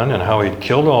had done and how he had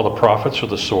killed all the prophets with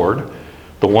the sword,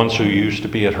 the ones who used to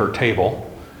be at her table.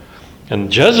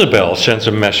 And Jezebel sends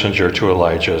a messenger to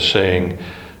Elijah saying,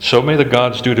 so may the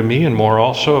gods do to me and more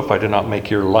also if I do not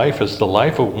make your life as the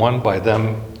life of one by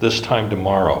them this time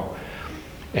tomorrow.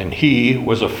 And he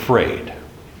was afraid,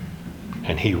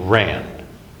 and he ran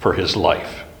for his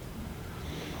life.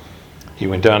 He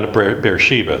went down to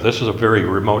Beersheba. This is a very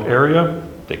remote area.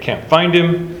 They can't find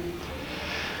him.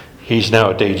 He's now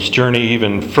a day's journey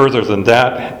even further than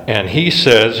that. And he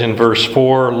says in verse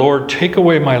 4, Lord, take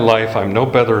away my life. I'm no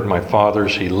better than my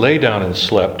father's. He lay down and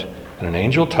slept. And an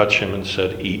angel touched him and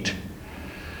said, eat.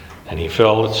 And he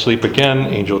fell asleep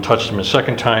again. Angel touched him a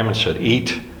second time and said,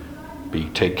 eat.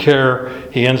 Take care.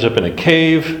 He ends up in a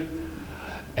cave.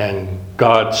 And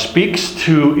God speaks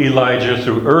to Elijah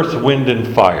through earth, wind,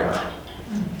 and fire.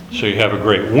 So you have a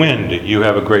great wind. You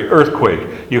have a great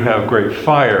earthquake. You have great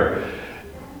fire.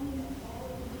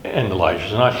 And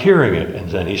Elijah's not hearing it. And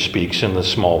then he speaks in the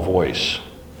small voice.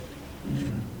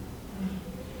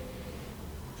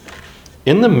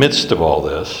 In the midst of all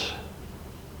this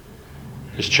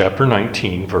is chapter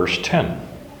 19, verse 10.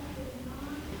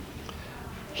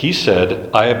 He said,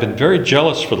 I have been very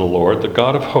jealous for the Lord, the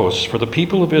God of hosts, for the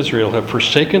people of Israel have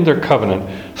forsaken their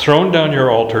covenant, thrown down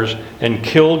your altars, and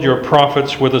killed your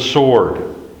prophets with a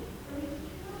sword.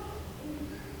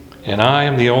 And I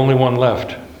am the only one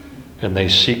left, and they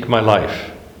seek my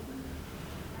life.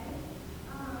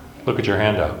 Look at your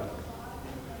handout.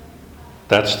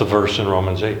 That's the verse in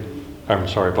Romans 11.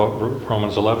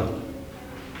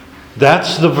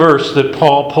 That's the verse that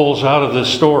Paul pulls out of this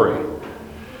story.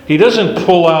 He doesn't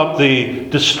pull out the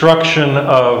destruction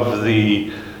of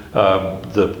the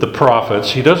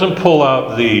prophets. He doesn't pull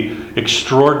out the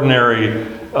extraordinary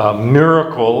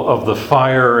miracle of the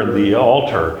fire and the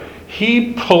altar.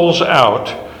 He pulls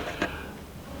out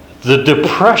the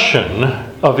depression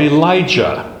of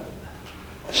Elijah,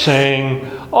 saying,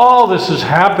 all this is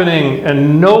happening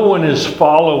and no one is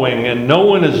following and no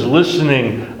one is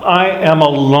listening. I am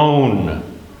alone.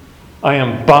 I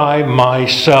am by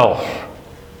myself.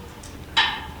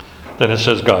 Then it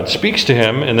says God speaks to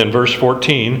him, and then verse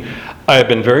 14, I have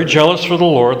been very jealous for the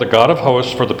Lord, the God of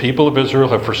hosts, for the people of Israel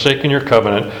have forsaken your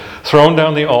covenant, thrown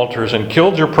down the altars, and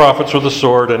killed your prophets with the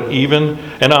sword, and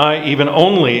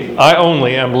I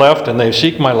only am left, and they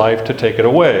seek my life to take it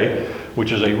away,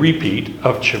 which is a repeat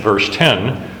of verse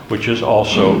 10, which is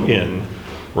also in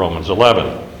Romans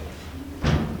 11.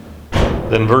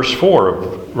 Then verse 4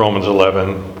 of Romans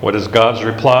 11, what is God's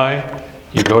reply?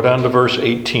 You go down to verse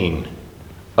 18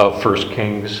 of 1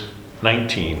 Kings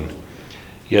 19.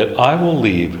 Yet I will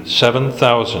leave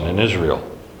 7,000 in Israel,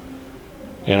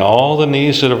 and all the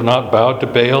knees that have not bowed to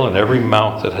Baal, and every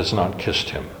mouth that has not kissed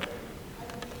him.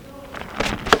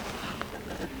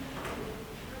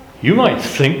 You might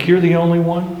think you're the only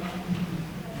one.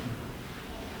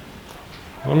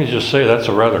 Let me just say that's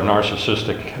a rather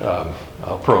narcissistic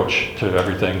approach to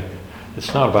everything.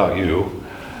 It's not about you,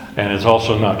 and it's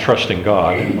also not trusting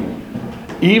God.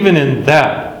 Even in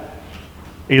that,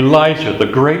 Elijah, the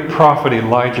great prophet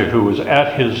Elijah, who was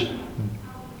at his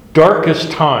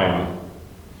darkest time,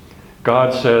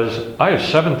 God says, I have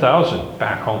 7,000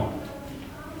 back home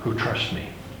who trust me,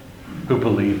 who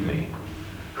believe me,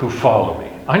 who follow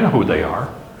me. I know who they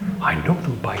are. I know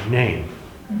them by name.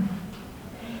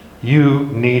 You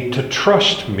need to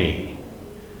trust me.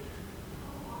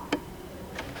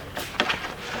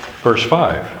 Verse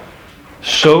 5.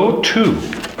 So too,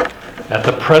 at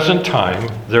the present time,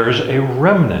 there is a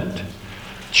remnant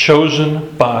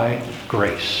chosen by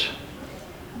grace.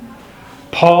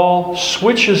 Paul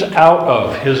switches out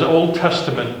of his Old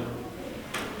Testament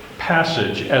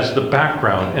passage as the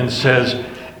background and says,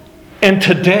 and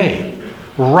today,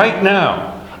 right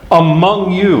now,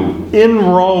 among you in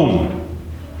Rome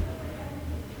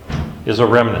is a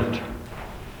remnant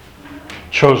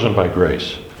chosen by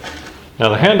grace. Now,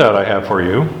 the handout I have for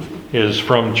you is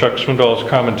from Chuck Swindoll's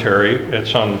commentary.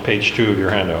 It's on page 2 of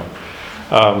your handout.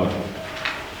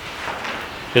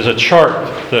 Is a chart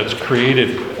that's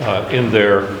created in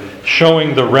there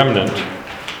showing the remnant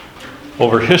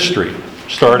over history,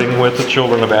 starting with the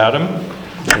children of Adam,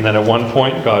 and then at one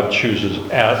point God chooses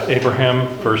Abraham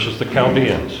versus the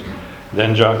Chaldeans.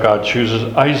 Then God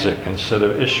chooses Isaac instead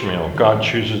of Ishmael. God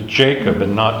chooses Jacob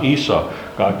and not Esau.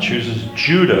 God chooses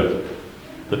Judah,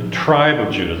 the tribe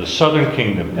of Judah, the southern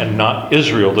kingdom, and not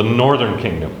Israel, the northern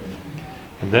kingdom.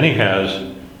 And then he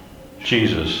has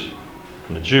Jesus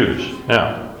and the Jews.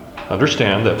 Now,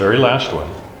 understand that very last one,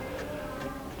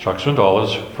 Chuck Swindoll,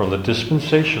 is from the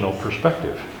dispensational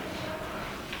perspective,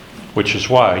 which is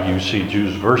why you see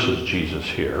Jews versus Jesus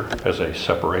here as a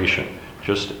separation,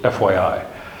 just FYI.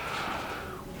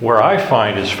 Where I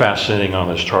find is fascinating on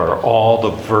this chart are all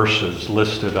the verses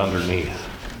listed underneath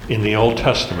in the Old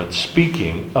Testament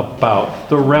speaking about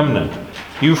the remnant.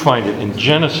 You find it in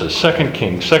Genesis, 2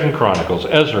 Kings, 2 Chronicles,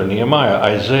 Ezra, Nehemiah,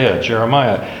 Isaiah,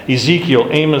 Jeremiah, Ezekiel,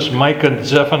 Amos, Micah,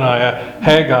 Zephaniah,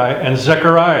 Haggai, and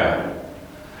Zechariah.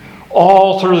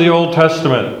 All through the Old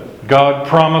Testament, God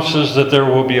promises that there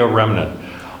will be a remnant.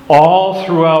 All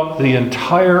throughout the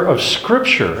entirety of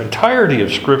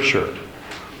Scripture,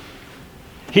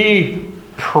 He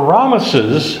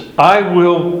promises, I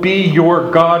will be your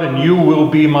God and you will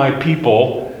be my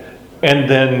people. And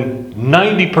then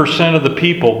 90% of the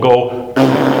people go,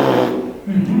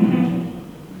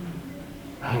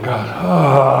 and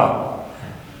God,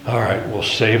 all right, we'll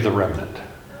save the remnant.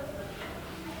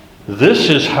 This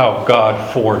is how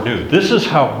God foreknew. This is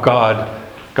how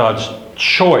God's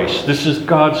choice, this is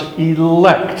God's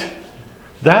elect.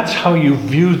 That's how you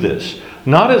view this.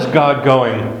 Not as God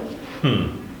going,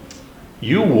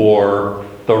 you wore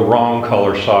the wrong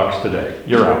color socks today.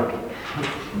 You're out.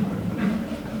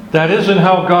 That isn't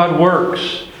how God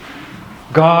works.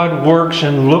 God works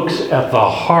and looks at the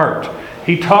heart.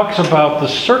 He talks about the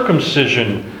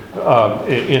circumcision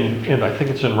in I think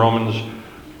it's in Romans,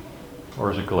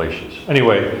 or is it Galatians?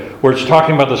 Anyway, where it's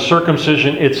talking about the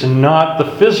circumcision, it's not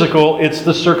the physical, it's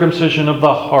the circumcision of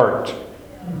the heart,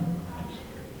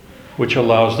 which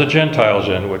allows the Gentiles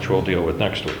in, which we'll deal with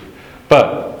next week.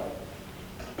 But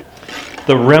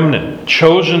the remnant,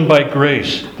 chosen by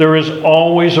grace. There is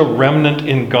always a remnant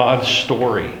in God's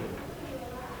story.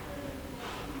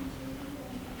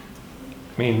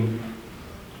 I mean,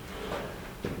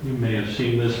 you may have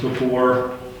seen this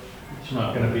before. It's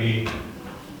not going to be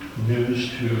news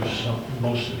to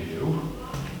most of you.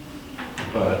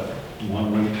 But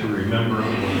one way to remember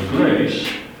the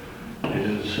grace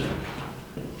is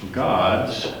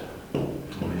God's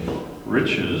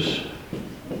riches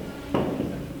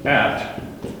at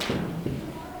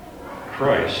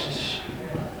Christ's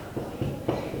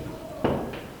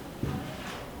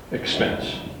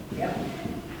expense.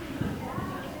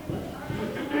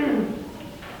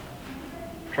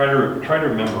 Try to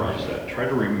memorize that. Try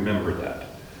to remember that.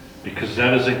 Because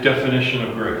that is a definition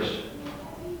of grace.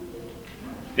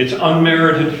 It's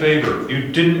unmerited favor.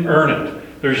 You didn't earn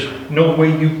it. There's no way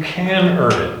you can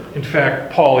earn it. In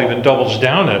fact, Paul even doubles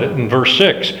down at it in verse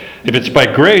 6. If it's by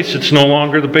grace, it's no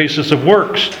longer the basis of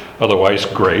works. Otherwise,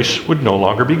 grace would no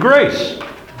longer be grace.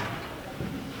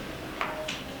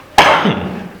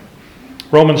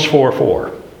 Romans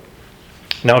 4:4.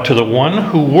 Now to the one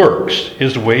who works,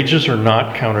 his wages are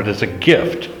not counted as a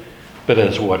gift, but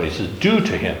as what is due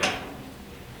to him.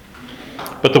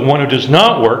 But the one who does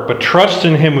not work, but trusts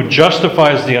in him who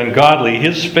justifies the ungodly,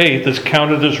 his faith is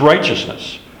counted as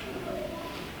righteousness.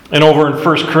 And over in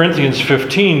 1 Corinthians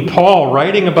 15, Paul,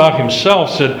 writing about himself,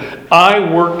 said, I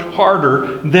worked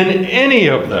harder than any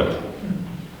of them.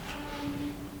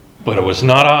 But it was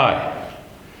not I,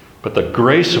 but the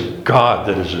grace of God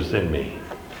that is within me.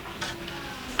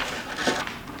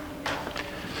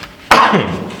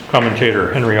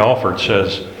 Commentator Henry Alford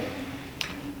says,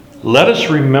 let us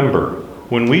remember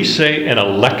when we say an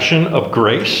election of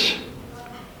grace,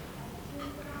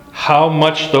 how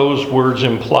much those words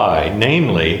imply,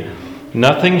 namely,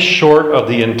 nothing short of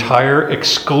the entire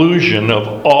exclusion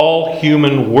of all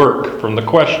human work from the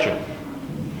question.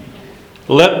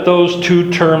 Let those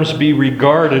two terms be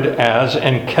regarded as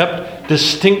and kept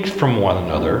distinct from one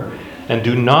another, and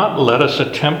do not let us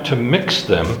attempt to mix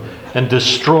them and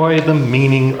destroy the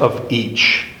meaning of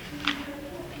each.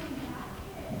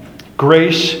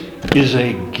 Grace is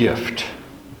a gift.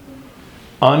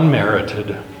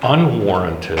 Unmerited,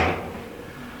 unwarranted.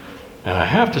 And I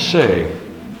have to say,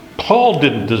 Paul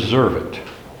didn't deserve it.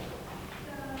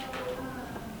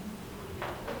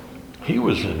 He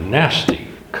was a nasty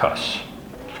cuss.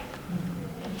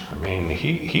 I mean,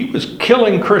 he was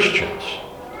killing Christians.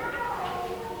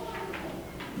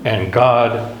 And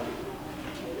God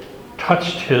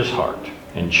touched his heart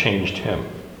and changed him.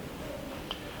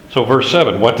 So verse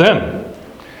 7, what then?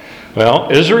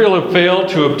 Well, Israel had failed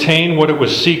to obtain what it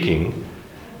was seeking,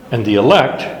 and the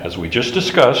elect, as we just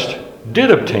discussed,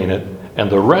 did obtain it, and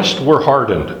the rest were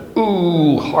hardened.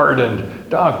 Ooh, hardened.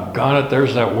 Doggone it,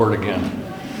 there's that word again.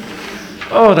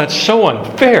 Oh, that's so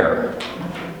unfair.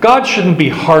 God shouldn't be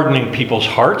hardening people's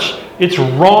hearts. It's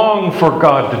wrong for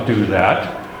God to do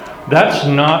that. That's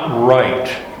not right.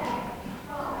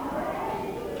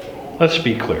 Let's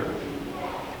be clear.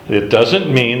 It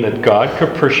doesn't mean that God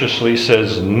capriciously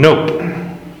says nope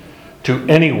to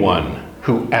anyone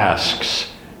who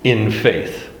asks in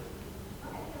faith.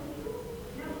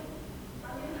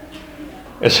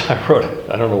 As I wrote it,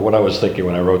 I don't know what I was thinking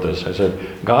when I wrote this. I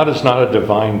said, God is not a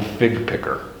divine fig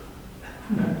picker.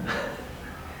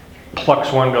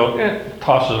 Plucks one, goes,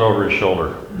 tosses it over his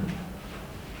shoulder.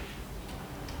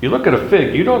 You look at a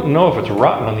fig, you don't know if it's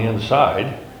rotten on the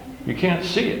inside. You can't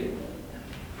see it.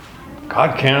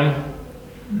 God can.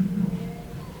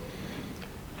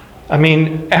 I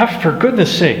mean, for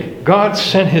goodness sake, God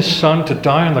sent his son to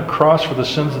die on the cross for the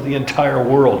sins of the entire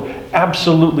world.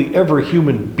 Absolutely every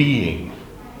human being.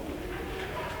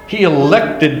 He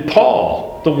elected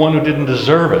Paul, the one who didn't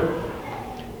deserve it.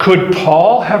 Could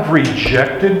Paul have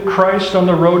rejected Christ on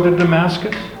the road to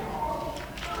Damascus?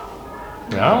 I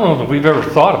don't know if we've ever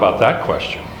thought about that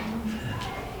question.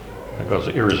 That goes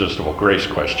to irresistible grace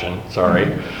question, sorry.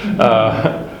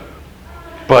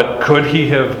 But could he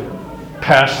have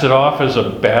passed it off as a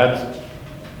bad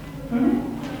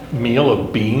meal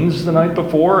of beans the night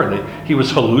before and he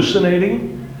was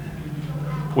hallucinating?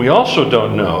 We also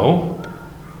don't know,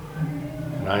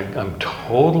 and I'm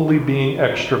totally being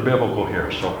extra biblical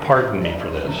here, so pardon me for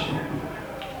this.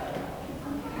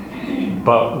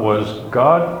 But was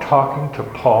God talking to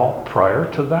Paul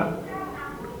prior to that?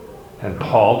 And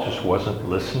Paul just wasn't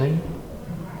listening?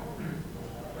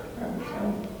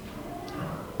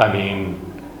 I mean,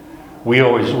 we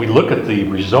look at the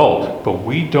result, but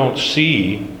we don't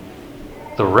see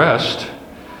the rest.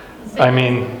 I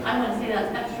mean, I'm going to say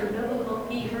that's extra biblical.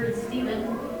 He heard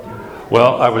Stephen.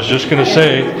 Well, I was just going to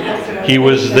say, he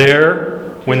was there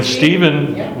when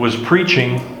Stephen was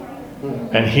preaching,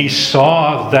 and he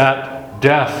saw that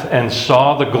death and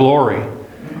saw the glory.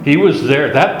 He was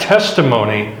there. That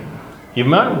testimony, you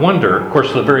might wonder, of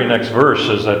course, the very next verse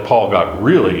is that Saul got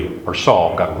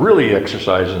really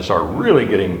exercised and started really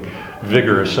getting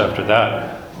vigorous after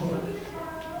that.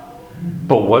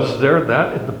 But was there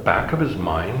that in the back of his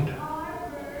mind?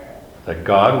 That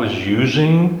God was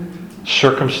using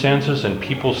circumstances and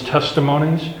people's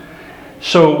testimonies?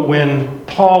 So when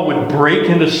Paul would break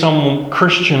into some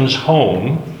Christian's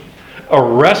home,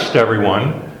 arrest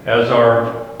everyone, as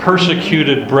our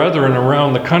persecuted brethren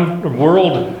around the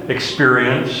world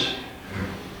experience,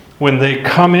 when they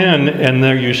come in and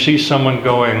there you see someone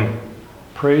going,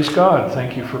 praise God,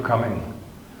 thank you for coming.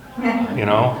 You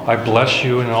know, I bless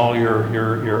you in all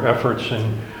your efforts,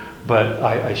 but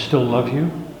I still love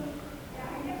you.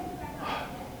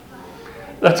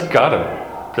 That's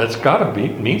gotta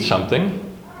mean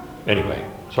something. Anyway,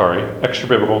 sorry, extra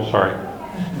biblical, sorry.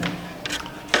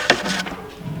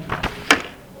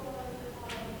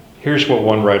 Here's what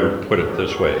one writer put it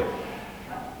this way.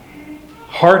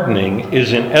 Hardening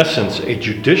is in essence a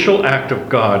judicial act of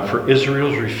God for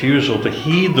Israel's refusal to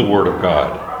heed the word of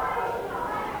God.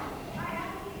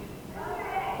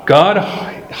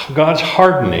 God's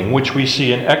hardening, which we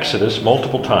see in Exodus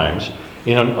multiple times,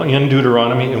 in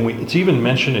Deuteronomy, and it's even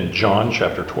mentioned in John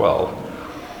chapter 12,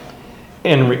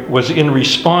 and was in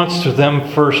response to them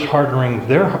first hardening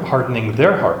their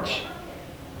hearts.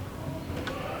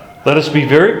 Let us be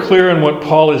very clear in what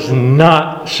Paul is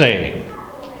not saying.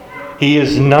 He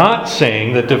is not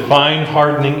saying that divine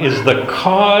hardening is the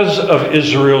cause of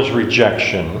Israel's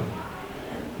rejection,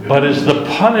 but is the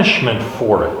punishment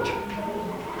for it.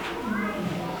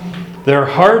 Their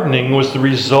hardening was the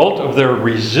result of their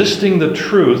resisting the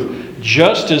truth,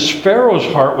 just as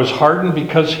Pharaoh's heart was hardened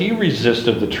because he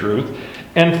resisted the truth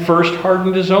and first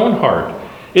hardened his own heart.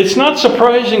 It's not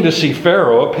surprising to see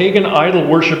Pharaoh, a pagan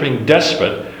idol-worshipping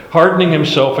despot, hardening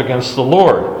himself against the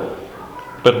Lord.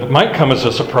 But it might come as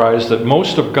a surprise that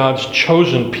most of God's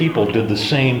chosen people did the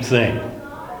same thing.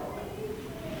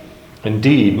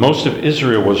 Indeed, most of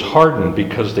Israel was hardened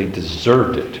because they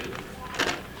deserved it.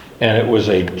 And it was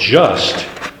a just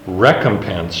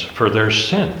recompense for their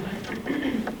sin.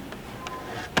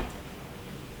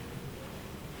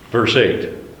 Verse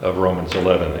 8 of Romans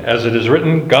 11. As it is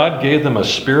written, God gave them a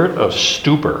spirit of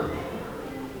stupor.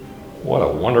 What a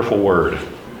wonderful word.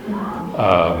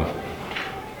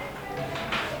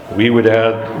 We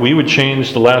would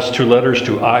change the last two letters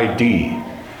to ID.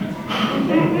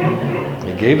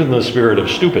 He gave them the spirit of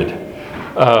stupid.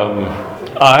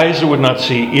 Eyes that would not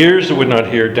see, ears that would not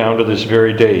hear, down to this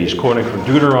very day. He's quoting from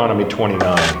Deuteronomy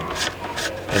 29.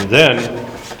 And then,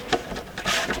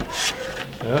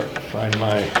 find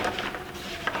my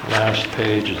last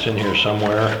page. It's in here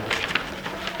somewhere.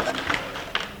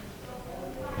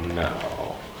 No.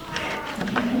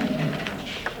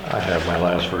 I have my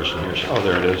last verse in here. Oh,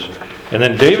 there it is. And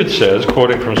then David says,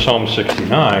 quoting from Psalm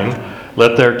 69,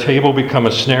 let their table become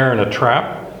a snare and a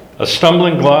trap, a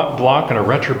stumbling block and a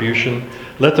retribution.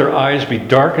 Let their eyes be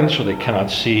darkened so they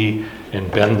cannot see,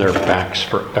 and bend their backs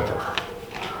forever.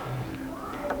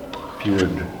 If you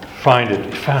would find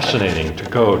it fascinating to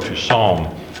go to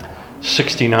Psalm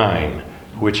 69,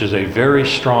 which is a very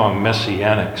strong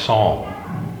messianic psalm,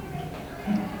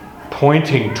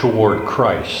 pointing toward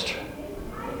Christ.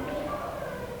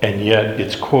 And yet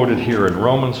it's quoted here in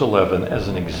Romans 11 as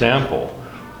an example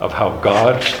of how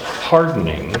God's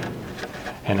hardening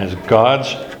and as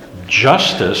God's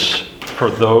justice for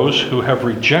those who have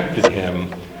rejected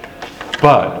him,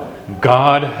 but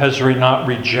God has not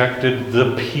rejected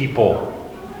the people.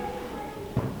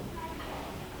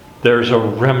 There's a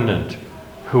remnant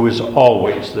who is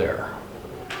always there.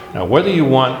 Now, whether you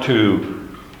want to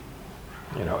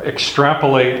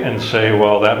extrapolate and say,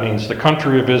 well, that means the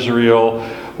country of Israel,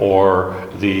 or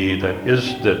the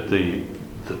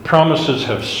promises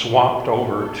have swapped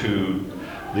over to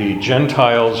the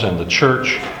Gentiles and the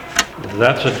church,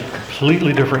 that's a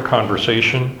completely different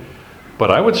conversation. But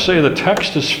I would say the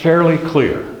text is fairly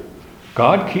clear.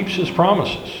 God keeps his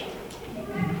promises.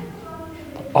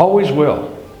 Always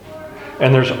will.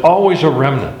 And there's always a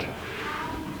remnant.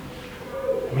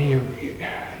 I mean,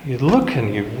 you look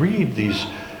and you read these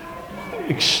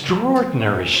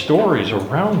extraordinary stories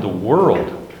around the world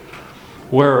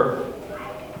where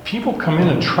people come in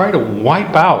and try to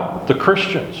wipe out the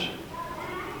Christians.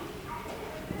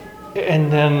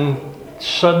 And then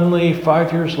suddenly,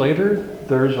 5 years later,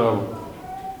 there's a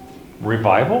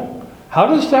revival? How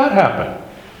does that happen?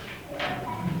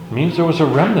 It means there was a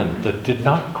remnant that did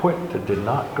not quit, that did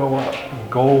not go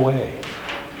away.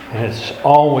 And it's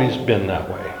always been that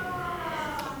way.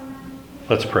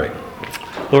 Let's pray.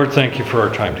 Lord, thank you for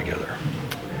our time together.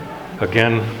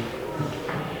 Again,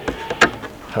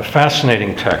 a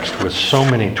fascinating text with so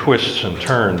many twists and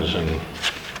turns and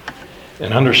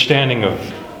an understanding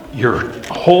of your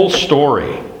whole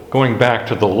story, going back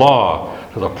to the law,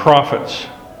 to the prophets,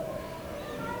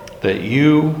 that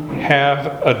you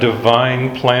have a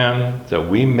divine plan that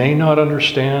we may not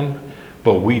understand,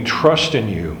 but we trust in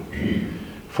you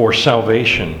for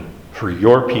salvation for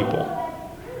your people.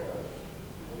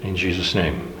 In Jesus'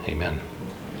 name, amen.